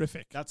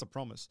 Terrific. That's a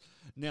promise.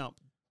 Now,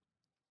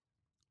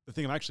 the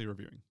thing I'm actually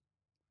reviewing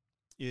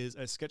is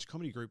a sketch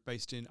comedy group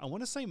based in, I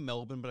want to say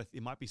Melbourne, but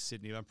it might be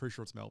Sydney. But I'm pretty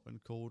sure it's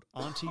Melbourne, called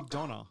Auntie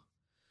Donna,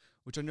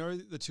 which I know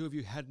the two of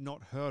you had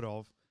not heard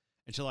of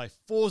until I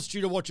forced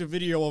you to watch a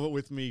video of it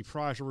with me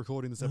prior to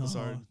recording this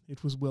episode. Oh,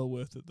 it was well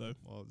worth it, though.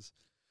 Was.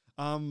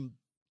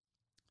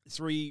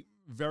 Three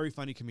very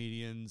funny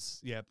comedians.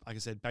 Yeah, like I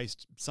said,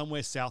 based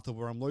somewhere south of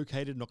where I'm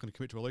located. Not going to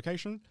commit to a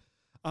location.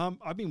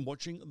 I've been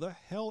watching the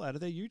hell out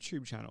of their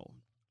YouTube channel.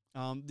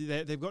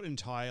 They've got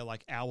entire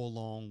like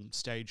hour-long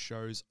stage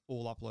shows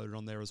all uploaded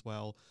on there as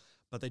well,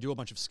 but they do a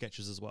bunch of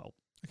sketches as well.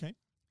 Okay.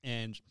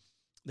 And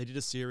they did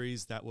a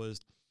series that was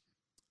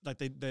like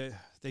they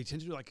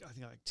tend to do like I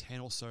think like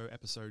 10 or so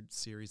episode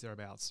series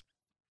thereabouts.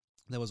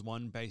 There was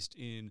one based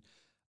in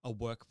a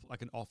work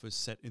like an office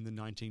set in the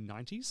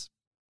 1990s.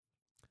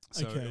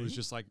 So it was Okay.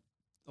 just like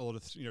a lot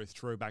of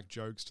throwback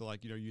jokes to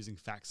like using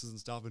faxes and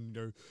stuff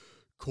and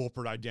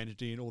corporate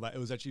identity and all that. It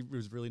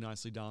was really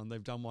nicely done.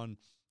 They've done one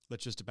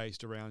that's just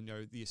based around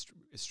the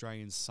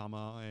Australian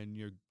summer and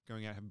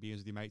going out having beers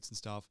with your mates and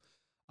stuff.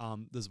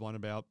 There's one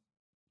about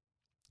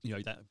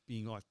that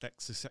being like that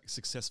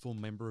successful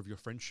member of your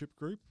friendship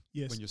group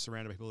Yes. when you're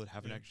surrounded by people that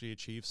haven't Yeah. actually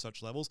achieved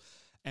such levels.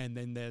 And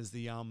then there's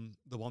the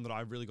one that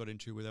I really got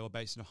into where they were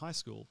based in a high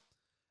school,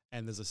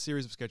 and there's a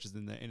series of sketches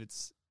in there, and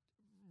it's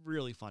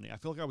really funny. I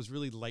feel like I was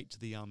really late to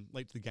the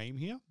game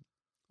here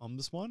on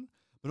this one,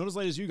 but not as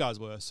late as you guys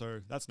were,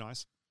 so that's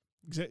nice.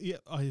 Exactly. Yeah,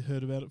 I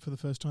heard about it for the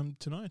first time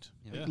tonight.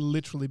 Yeah.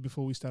 Literally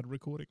before we started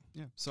recording.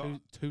 Yeah. So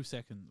 2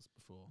 seconds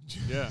before.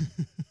 yeah.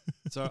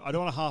 So I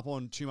don't want to harp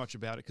on too much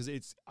about it because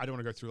I don't want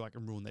to go through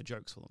and ruin their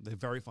jokes for them. They're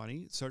very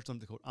funny. Search them.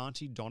 They're called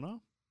Auntie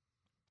Donna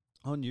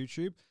on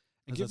YouTube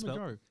and How's give that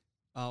them a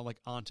go. Like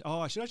Auntie.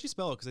 Oh, I should actually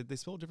spell it because they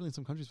spell it differently in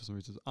some countries for some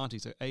reason. Auntie,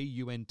 so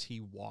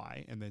Aunty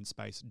and then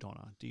space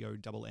Donna,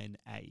 Donna.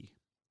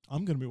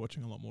 I'm going to be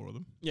watching a lot more of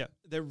them. Yeah,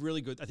 they're really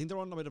good. I think they're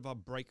on a bit of a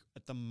break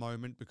at the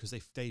moment because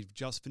they've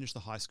just finished the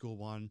high school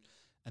one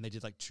and they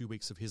did like 2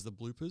 weeks of Here's the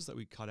Bloopers that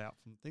we cut out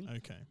from the thing.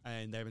 Okay.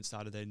 And they haven't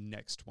started their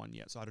next one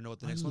yet. So I don't know what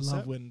the I next one's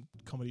love set. when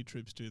comedy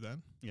troupes do that.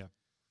 Yeah.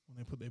 When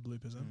they put their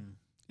bloopers up. Mm.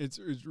 It's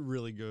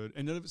really good.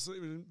 And none of it's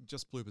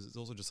just bloopers. It's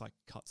also just like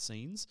cut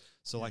scenes.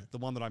 So Yeah. like the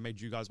one that I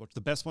made you guys watch, the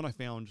best one I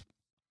found,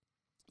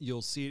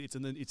 you'll see it.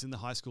 It's in the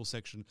high school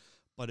section,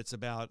 but it's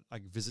about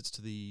like visits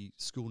to the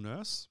school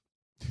nurse.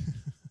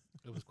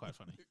 It was quite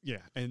funny. Yeah.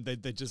 And they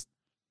just,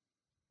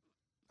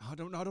 I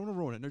don't want to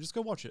ruin it. No, just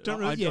go watch it.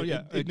 Don't I- really,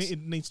 I- it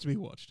needs to be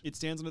watched. it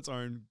stands on its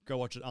own. Go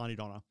watch it, Auntie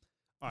Donna.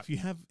 Alright.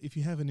 If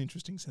you have an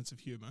interesting sense of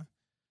humor,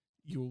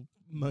 you'll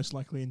most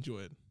likely enjoy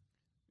it.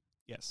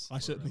 Yes. I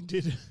certainly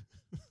did.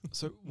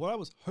 So what I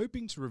was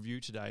hoping to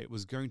review today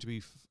was going to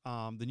be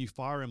the new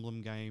Fire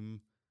Emblem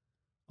game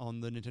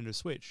on the Nintendo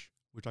Switch,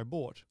 which I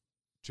bought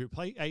to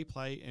play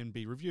and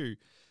B review.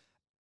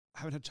 I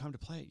haven't had time to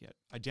play it yet.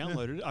 I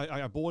downloaded it.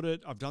 I bought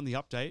it. I've done the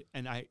update,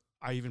 and I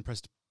even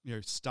pressed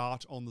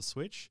start on the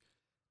Switch,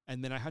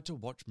 and then I had to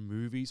watch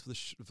movies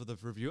for the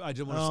review. I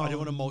didn't want to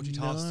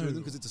multitask through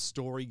them because it's a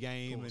story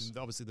game course. and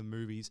obviously the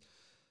movies,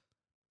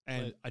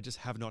 and I just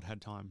have not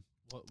had time.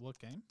 What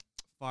game?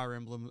 Fire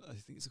Emblem. I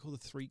think it's called the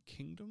Three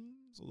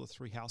Kingdoms or the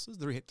Three Houses.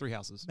 Three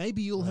Houses.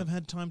 Maybe you'll have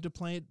had time to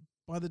play it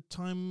by the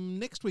time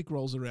next week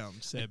rolls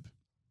around, Seb.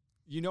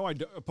 You know, I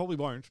probably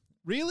won't.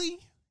 Really?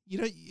 You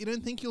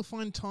don't think you'll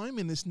find time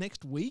in this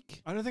next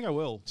week I don't think I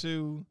will.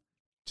 to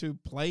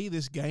play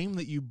this game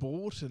that you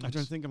bought? And I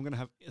don't think I'm going to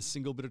have a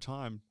single bit of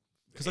time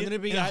because I'm going to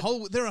be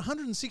there are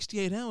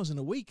 168 hours in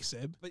a week,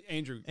 Seb, But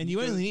Andrew, and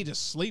you only need to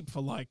sleep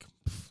for like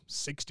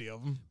 60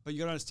 of them. But you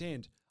got to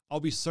understand, I'll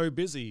be so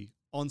busy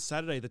on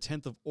Saturday, the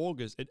 10th of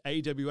August at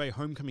AWA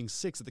Homecoming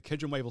 6 at the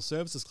Kedron Wavell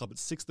Services Club at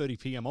 6:30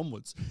 p.m.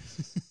 onwards,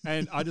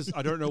 and I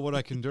don't know what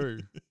I can do.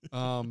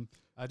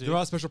 I do. There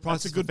are special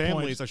prices good for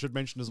families, point. I should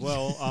mention as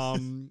well.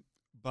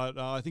 But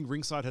I think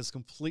ringside has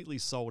completely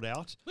sold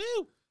out.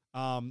 Woo!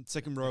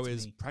 Second row That's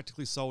is me.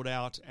 practically sold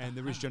out, and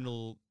there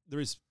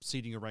is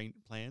seating arrange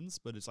plans,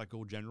 but it's like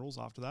all generals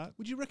after that.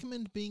 Would you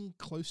recommend being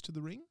close to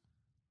the ring?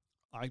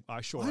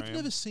 I sure I've am.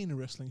 never seen a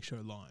wrestling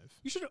show live.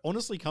 You should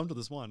honestly come to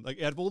this one.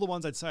 Like out of all the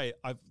ones I'd say,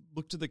 I've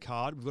looked at the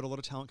card. We've got a lot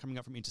of talent coming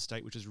up from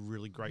interstate, which is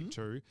really great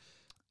too.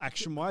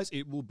 Action wise,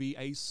 it will be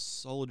a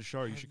solid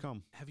show. You should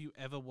come. Have you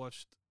ever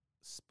watched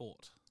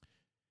sport?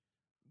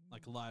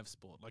 Like live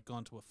sport, like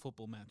gone to a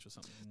football match or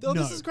something? Oh,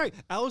 No. this is great.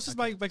 Alice is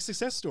my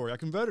success story. I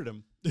converted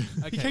him.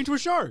 Okay. He came to a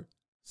show.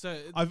 So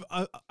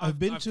I've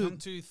been to come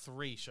to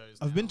 3 shows.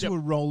 I've been to a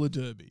roller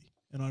derby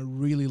and I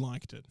really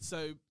liked it.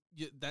 So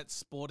that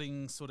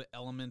sporting sort of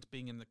element,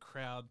 being in the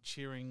crowd,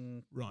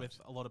 cheering Right. with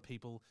a lot of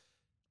people.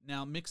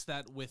 Now mix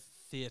that with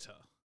theatre.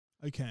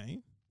 Okay,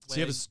 So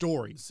you have a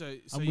story. So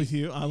I'm with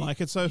you. I like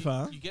it so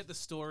far. You get the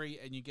story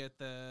and you get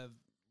the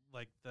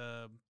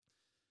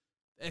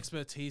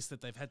expertise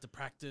that they've had to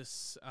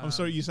practice. I'm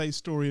sorry, you say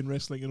story in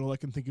wrestling, and all I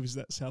can think of is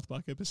that South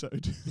Park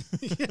episode.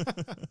 I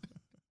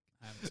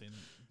haven't seen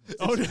it.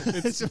 Oh, no,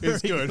 it's very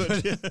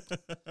good.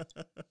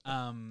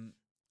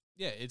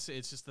 Yeah, it's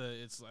just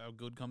it's a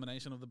good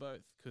combination of the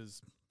both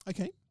because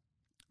Okay,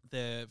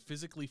 they're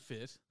physically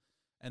fit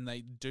and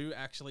they do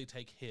actually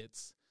take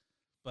hits,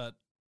 but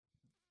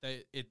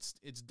it's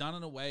done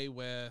in a way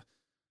where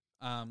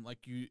like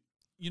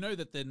you know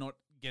that they're not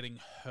getting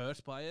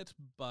hurt by it,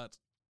 but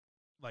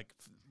like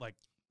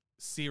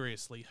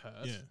seriously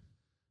hurt. yeah,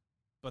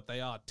 But they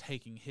are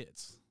taking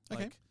hits.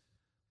 Okay.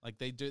 Like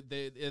they do.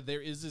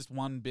 There is this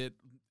one bit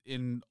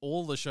in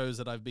all the shows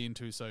that I've been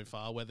to so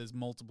far where there's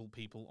multiple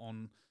people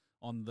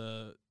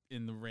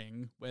in the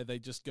ring where they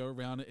just go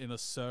around in a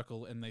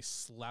circle and they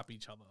slap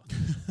each other,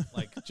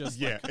 like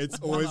just It's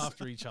one always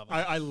after each other.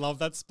 I love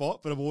that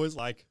spot, but I'm always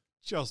like,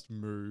 just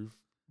move.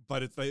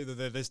 But it's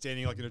they're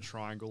standing like in a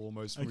triangle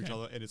almost from each Okay.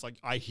 other, and it's like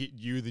I hit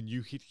you, then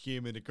you hit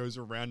him, and it goes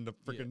around a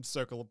freaking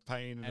circle of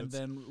pain. And it's,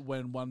 then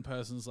when one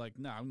person's like,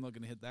 "No, I'm not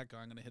going to hit that guy.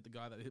 I'm going to hit the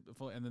guy that hit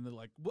before," and then they're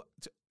like, "What?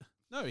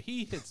 No,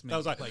 he hits me." that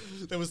was like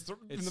there was in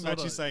it's the match.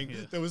 sorta- You're saying yeah.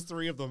 there was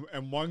 3 of them,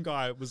 and one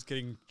guy was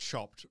getting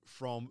chopped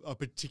from a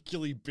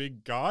particularly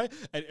big guy,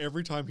 and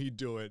every time he'd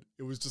do it,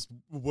 it was just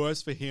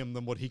worse for him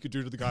than what he could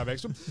do to the guy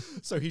next to him.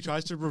 So he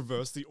tries to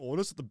reverse the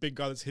order, so the big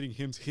guy that's hitting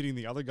him's hitting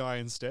the other guy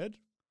instead.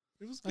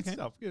 It was good Okay.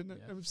 stuff,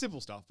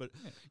 simple stuff, but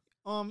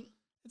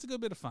It's a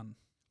good bit of fun.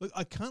 look,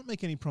 I can't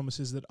make any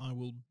promises that I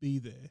will be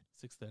there.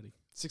 6:30.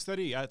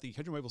 6:30 at the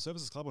Kedron Wavell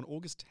Services Club on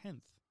August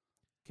 10th.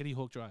 Kitty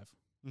Hawk Drive,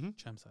 Mhm.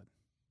 Champside.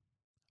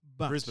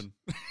 But Brisbane.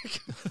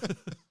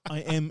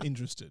 I am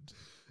interested.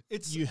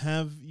 It's You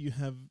have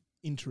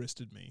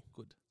interested me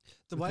Good.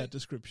 the with way that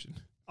description.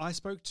 I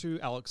spoke to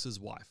Alex's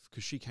wife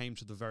because she came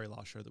to the very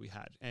last show that we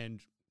had and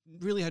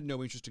really had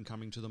no interest in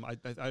coming to them. I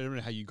don't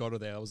know how you got her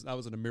there. That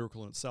was a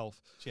miracle in itself.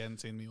 She hadn't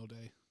seen me all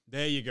day.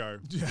 There you go.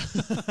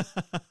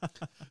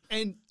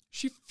 And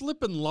she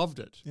flippin' loved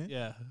it. Yeah.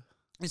 Yeah.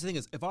 And the thing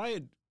is, if I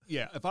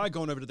had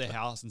gone over to their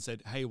house and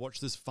said, "Hey, watch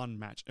this fun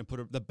match," and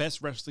put the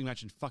best wrestling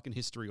match in fucking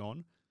history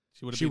on,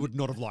 she would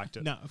not have liked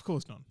it. No, of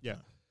course not. Yeah.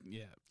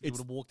 Yeah. He It's-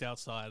 would have walked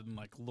outside and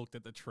like looked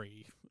at the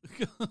tree.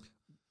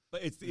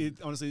 But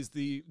honestly, it's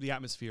the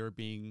atmosphere of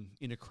being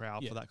in a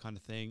crowd Yeah. for that kind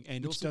of thing,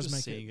 and Which also does just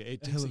make seeing it it.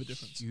 It a hell makes of a a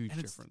difference. huge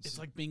And difference. it's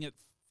like being at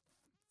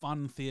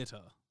fun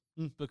theater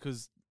Mm.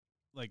 because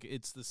like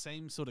it's the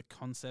same sort of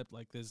concept.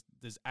 Like there's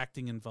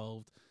acting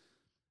involved,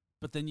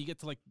 but then you get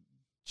to like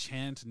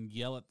chant and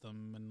yell at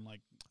them and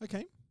like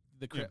Okay.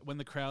 when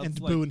the crowd's And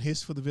like, boo and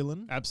hiss for the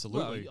villain.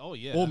 Absolutely. well, oh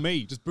yeah, Or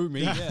me, just boo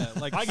me. yeah,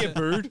 like I get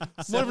booed.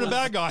 I'm not even a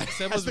bad guy.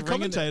 Seb As was the ring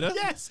commentator.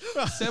 Yes.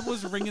 Seb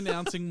was ring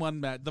announcing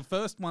one match. The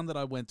first one that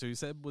I went to,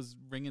 Seb was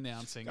ring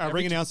announcing. Our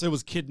ring announcer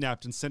was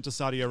kidnapped and sent to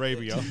Saudi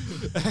Arabia.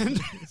 And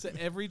So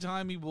every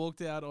time he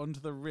walked out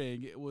onto the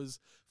ring, it was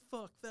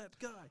fuck that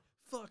guy,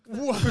 fuck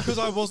that. because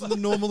I wasn't the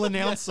normal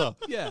announcer.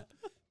 Yeah.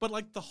 But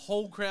like the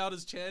whole crowd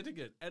is chanting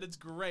it, and it's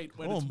great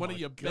when Oh it's one of my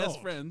your God.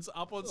 best friends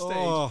up on stage,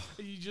 Oh.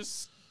 and you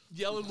just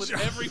yelling with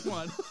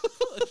everyone.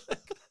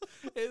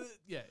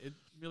 It's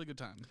really good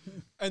time.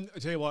 And I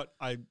tell you what,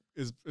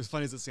 as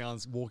funny as it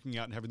sounds, walking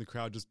out and having the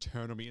crowd just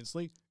turn on me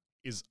instantly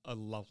is a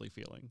lovely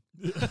feeling.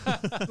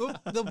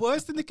 the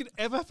worst thing that could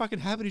ever fucking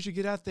happen is you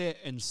get out there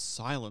and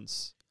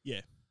silence.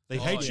 Yeah. They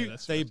Oh, hate yeah, you,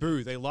 that's they right.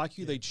 boo, they like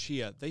you, they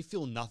cheer. They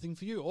feel nothing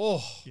for you.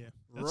 Oh, Yeah,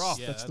 rough.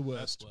 Yeah, that's the that's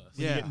worst. worse.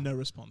 When Yeah. you get no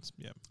response.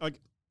 Yeah. Like,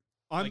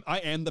 Like- I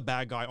am the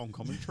bad guy on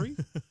commentary.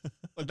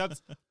 Like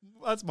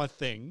that's my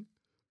thing.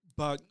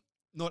 But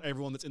not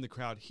everyone that's in the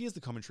crowd hears the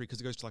commentary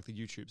because it goes to like the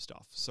YouTube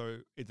stuff. So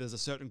there's a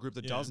certain group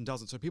that Yeah. does and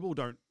doesn't. So people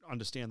don't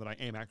understand that I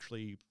am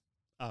actually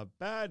a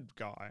bad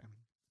guy.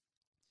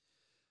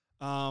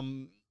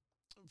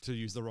 To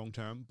use the wrong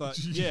term, but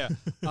yeah,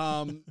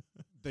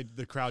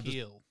 the crowd just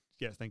Heel.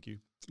 yeah, thank you.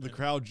 The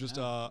crowd just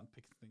Ah,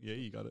 pick a thing. yeah,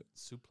 you got it.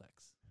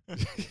 Suplex.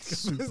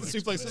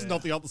 Suplex is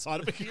not the other side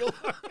of a heel.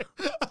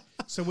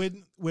 So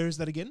where is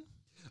that again?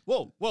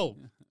 Well,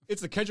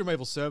 it's the Kendra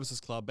Maple Services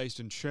Club based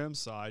in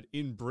Chermside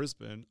in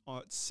Brisbane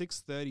at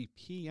 6:30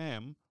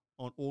 p.m.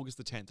 on August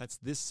the 10th. That's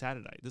this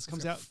Saturday. This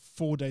comes out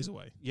 4 days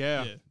away.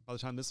 yeah, Yeah. by the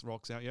time this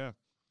rocks out, yeah.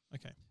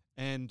 Okay.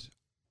 And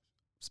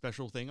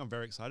special thing, I'm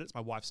very excited. It's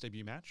my wife's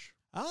debut match.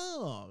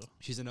 Oh,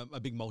 She's in a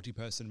big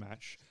multi-person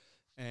match,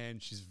 and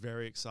she's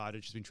very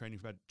excited. She's been training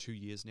for about 2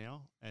 years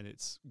now, and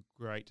it's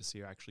great to see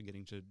her actually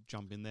getting to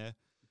jump in there.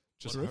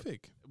 Just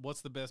terrific.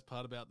 What's the best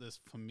part about this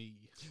for me?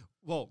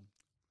 well,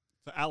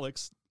 for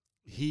Alex,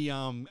 he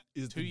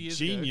is 2 the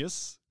years ago.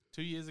 genius.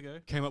 2 years ago.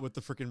 Came up with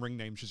the freaking ring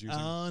name she's using.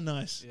 Oh,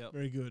 nice. Yep.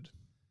 Very good.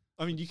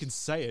 I mean, you can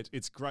say it.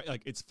 It's great.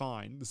 Like, it's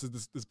fine. This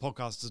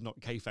podcast is not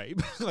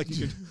kayfabe. Like,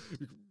 you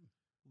could.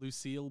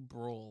 Lucille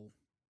Brawl.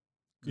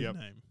 Good Yep.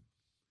 name.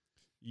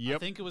 I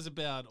think it was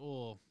about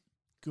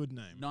Good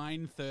name.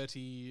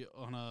 9:30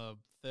 on a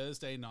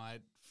Thursday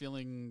night,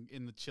 filling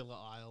in the chiller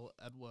aisle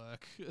at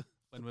work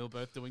when we were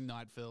both doing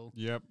night fill.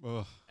 Yep.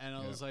 Ugh. And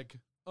I Yeah. was like,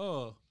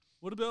 oh,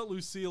 what about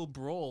Lucille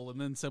Brawl? And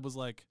then Seb was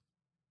like,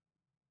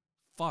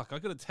 fuck, I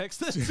got to text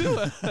that to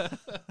her.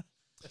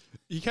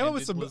 You came up And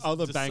with it some was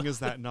other decided- bangers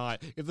that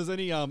night. If there's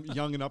any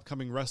young and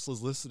upcoming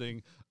wrestlers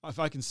listening, if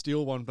I can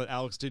steal one that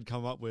Alex did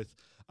come up with,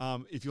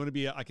 if you want to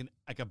be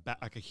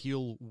like a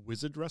heel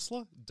wizard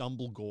wrestler,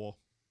 Dumbledore.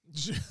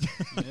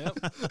 Yep.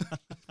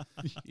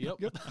 Yep.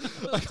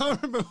 I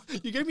can't remember.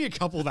 You gave me a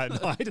couple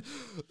that night.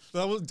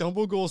 That was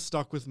Dumbledore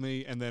stuck with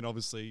me, and then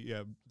obviously,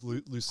 yeah,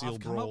 Lucille I've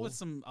come Brawl. up with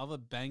some other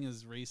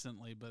bangers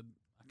recently, but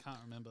I can't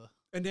remember.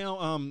 And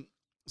now,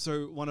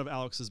 so one of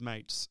Alex's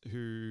mates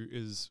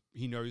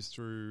he knows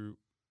through,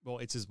 well,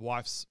 it's his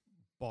wife's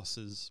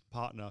boss's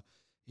partner.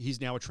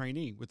 He's now a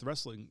trainee with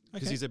wrestling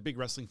because Okay. he's a big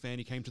wrestling fan.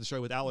 He came to the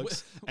show with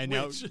Alex, and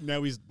Which-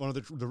 now he's one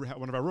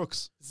of our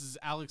rooks. This is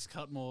Alex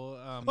Cutmore.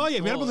 Oh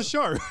yeah, we had him on the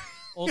show.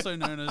 Also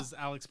known as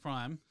Alex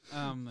Prime.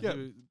 Yeah.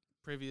 Who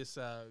previous.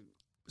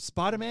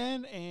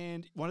 Spider-Man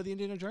and one of the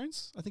Indiana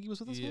Jones. I think he was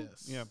with us.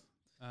 Yes. Yeah.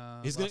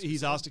 Last He's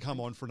episode, asked to I come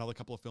think. on for another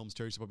couple of films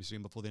too. So probably see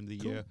him before the end of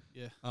the Cool. year.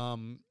 Yeah.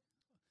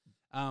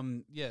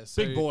 Yeah.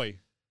 So Big boy.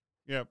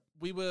 Yeah.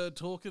 we were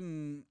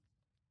talking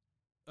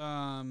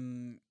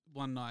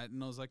one night,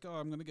 and I was like, "Oh,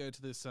 I'm going to go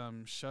to this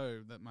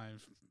show that my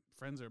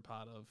friends are a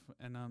part of,"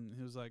 and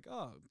he was like,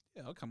 "Oh,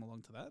 yeah, I'll come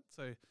along to that."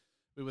 So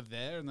we were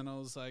there, and then I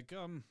was like,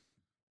 and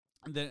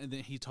then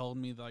he told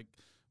me like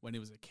when he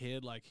was a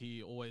kid, like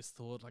he always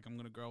thought like I'm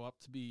going to grow up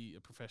to be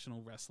a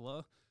professional wrestler,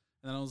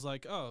 and then I was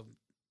like, "Oh,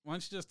 why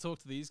don't you just talk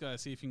to these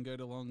guys, see if you can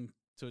go along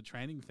to a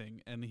training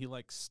thing?" And he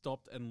like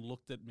stopped and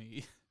looked at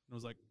me, and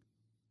was like,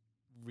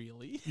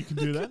 "Really?" You can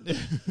do that?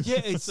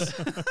 Yeah,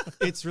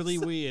 it's really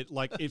weird.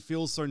 Like, it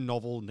feels so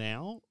novel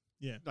now.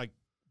 Yeah. Like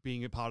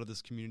being a part of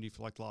this community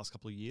for like the last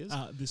couple of years.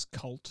 This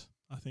cult,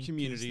 I think.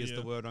 Community is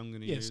the word I'm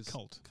going to Yes, use.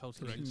 cult. Cult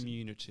Correct.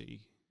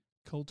 Community.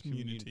 Cult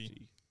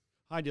community.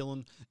 Hi,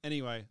 Dylan.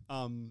 Anyway,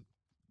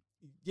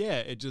 yeah,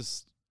 it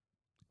just,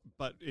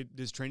 but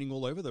there's training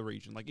all over the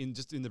region. Like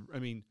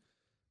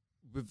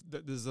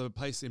there's a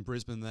place in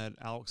Brisbane that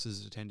Alex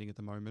is attending at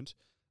the moment.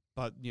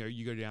 But, you know,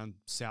 you go down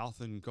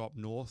south and go up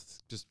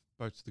north, just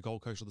both to the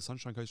Gold Coast or the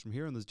Sunshine Coast from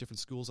here, and there's different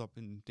schools up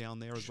and down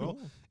there as well.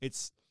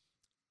 It's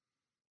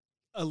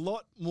a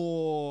lot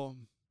more,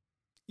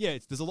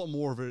 there's a lot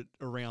more of it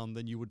around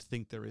than you would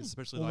think there is,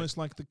 especially Almost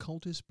like the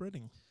cult is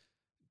spreading.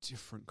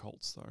 different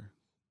cults, though,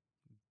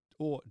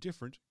 or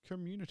different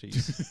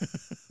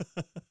communities.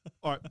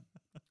 All right.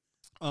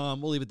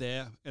 We'll leave it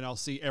there, and I'll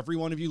see every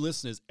one of you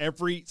listeners,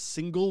 every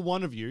single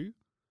one of you,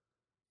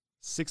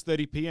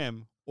 6:30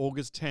 p.m.,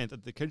 August 10th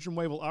at the Kendra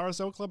Wavell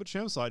RSL Club at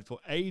Chermside for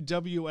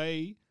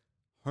AWA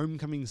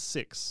Homecoming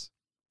 6.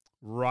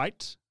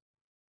 Right?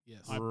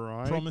 Yes.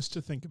 Right. Promise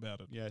to think about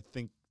it. Yeah, I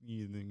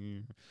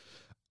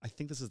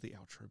think this is the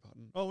outro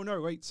button. Oh, no,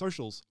 wait,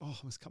 socials. Oh,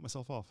 I must cut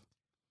myself off.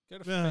 Go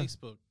to Yeah.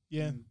 Facebook.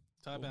 Yeah. And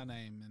type our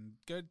name and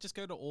go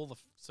to all the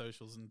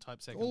socials and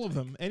type second. All of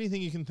Take. them.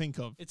 Anything you can think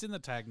of. It's in the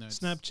tag notes.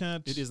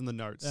 Snapchat. It is in the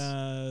notes.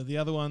 The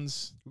other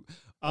ones,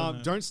 no.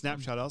 Don't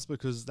Snapchat us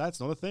because that's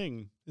not a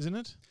thing. isn't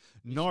it?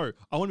 No,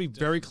 I want to be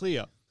very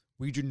clear.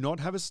 We do not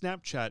have a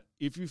Snapchat.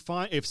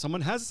 If someone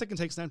has a Second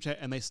Take Snapchat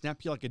and they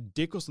snap you like a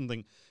dick or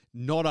something,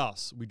 not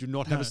us. We do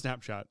not have a No.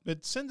 Snapchat.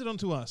 But send it on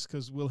to us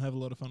because we'll have a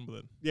lot of fun with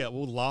it. Yeah,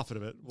 we'll laugh at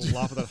it. We'll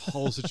laugh at that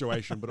whole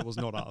situation, but it was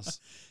not us.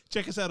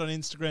 Check us out on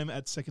Instagram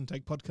at Second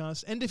Take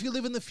Podcast. And if you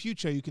live in the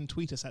future, you can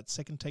tweet us at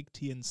Second Take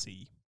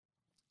TNC.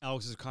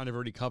 Alex has kind of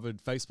already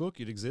covered Facebook.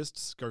 It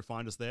exists. Go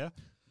find us there.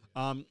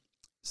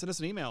 Send us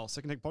an email,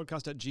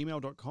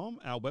 secondtakepodcast@gmail.com,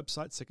 our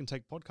website,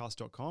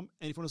 secondtakepodcast.com.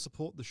 And if you want to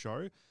support the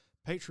show,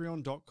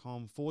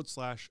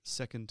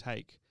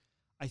 patreon.com/secondtake.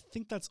 I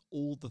think that's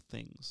all the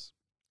things.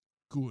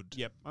 Good.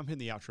 Yep, I'm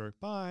hitting the outro.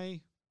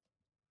 Bye.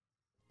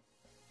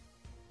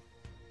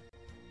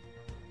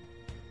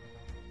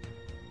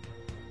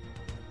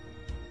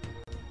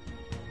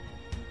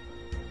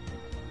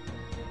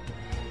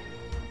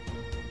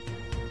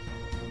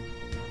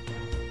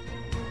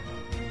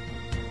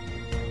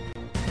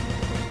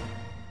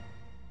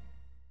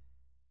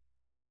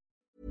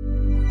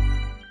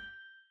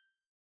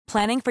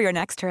 Planning for your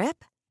next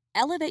trip?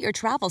 Elevate your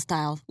travel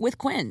style with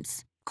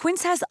Quince.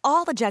 Quince has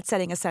all the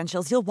jet-setting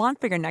essentials you'll want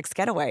for your next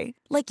getaway,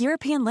 like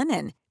European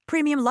linen,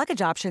 premium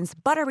luggage options,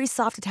 buttery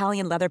soft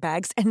Italian leather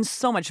bags, and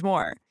so much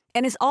more.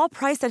 And is all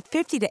priced at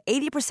 50 to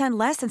 80%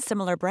 less than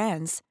similar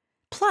brands.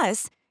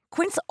 Plus,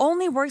 Quince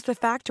only works with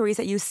factories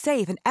that use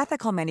safe and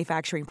ethical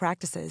manufacturing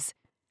practices.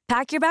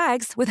 Pack your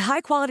bags with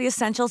high-quality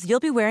essentials you'll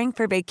be wearing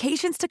for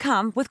vacations to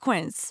come with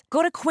Quince.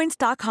 Go to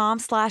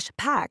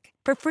quince.com/pack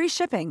for free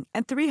shipping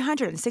and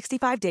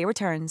 365-day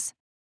returns.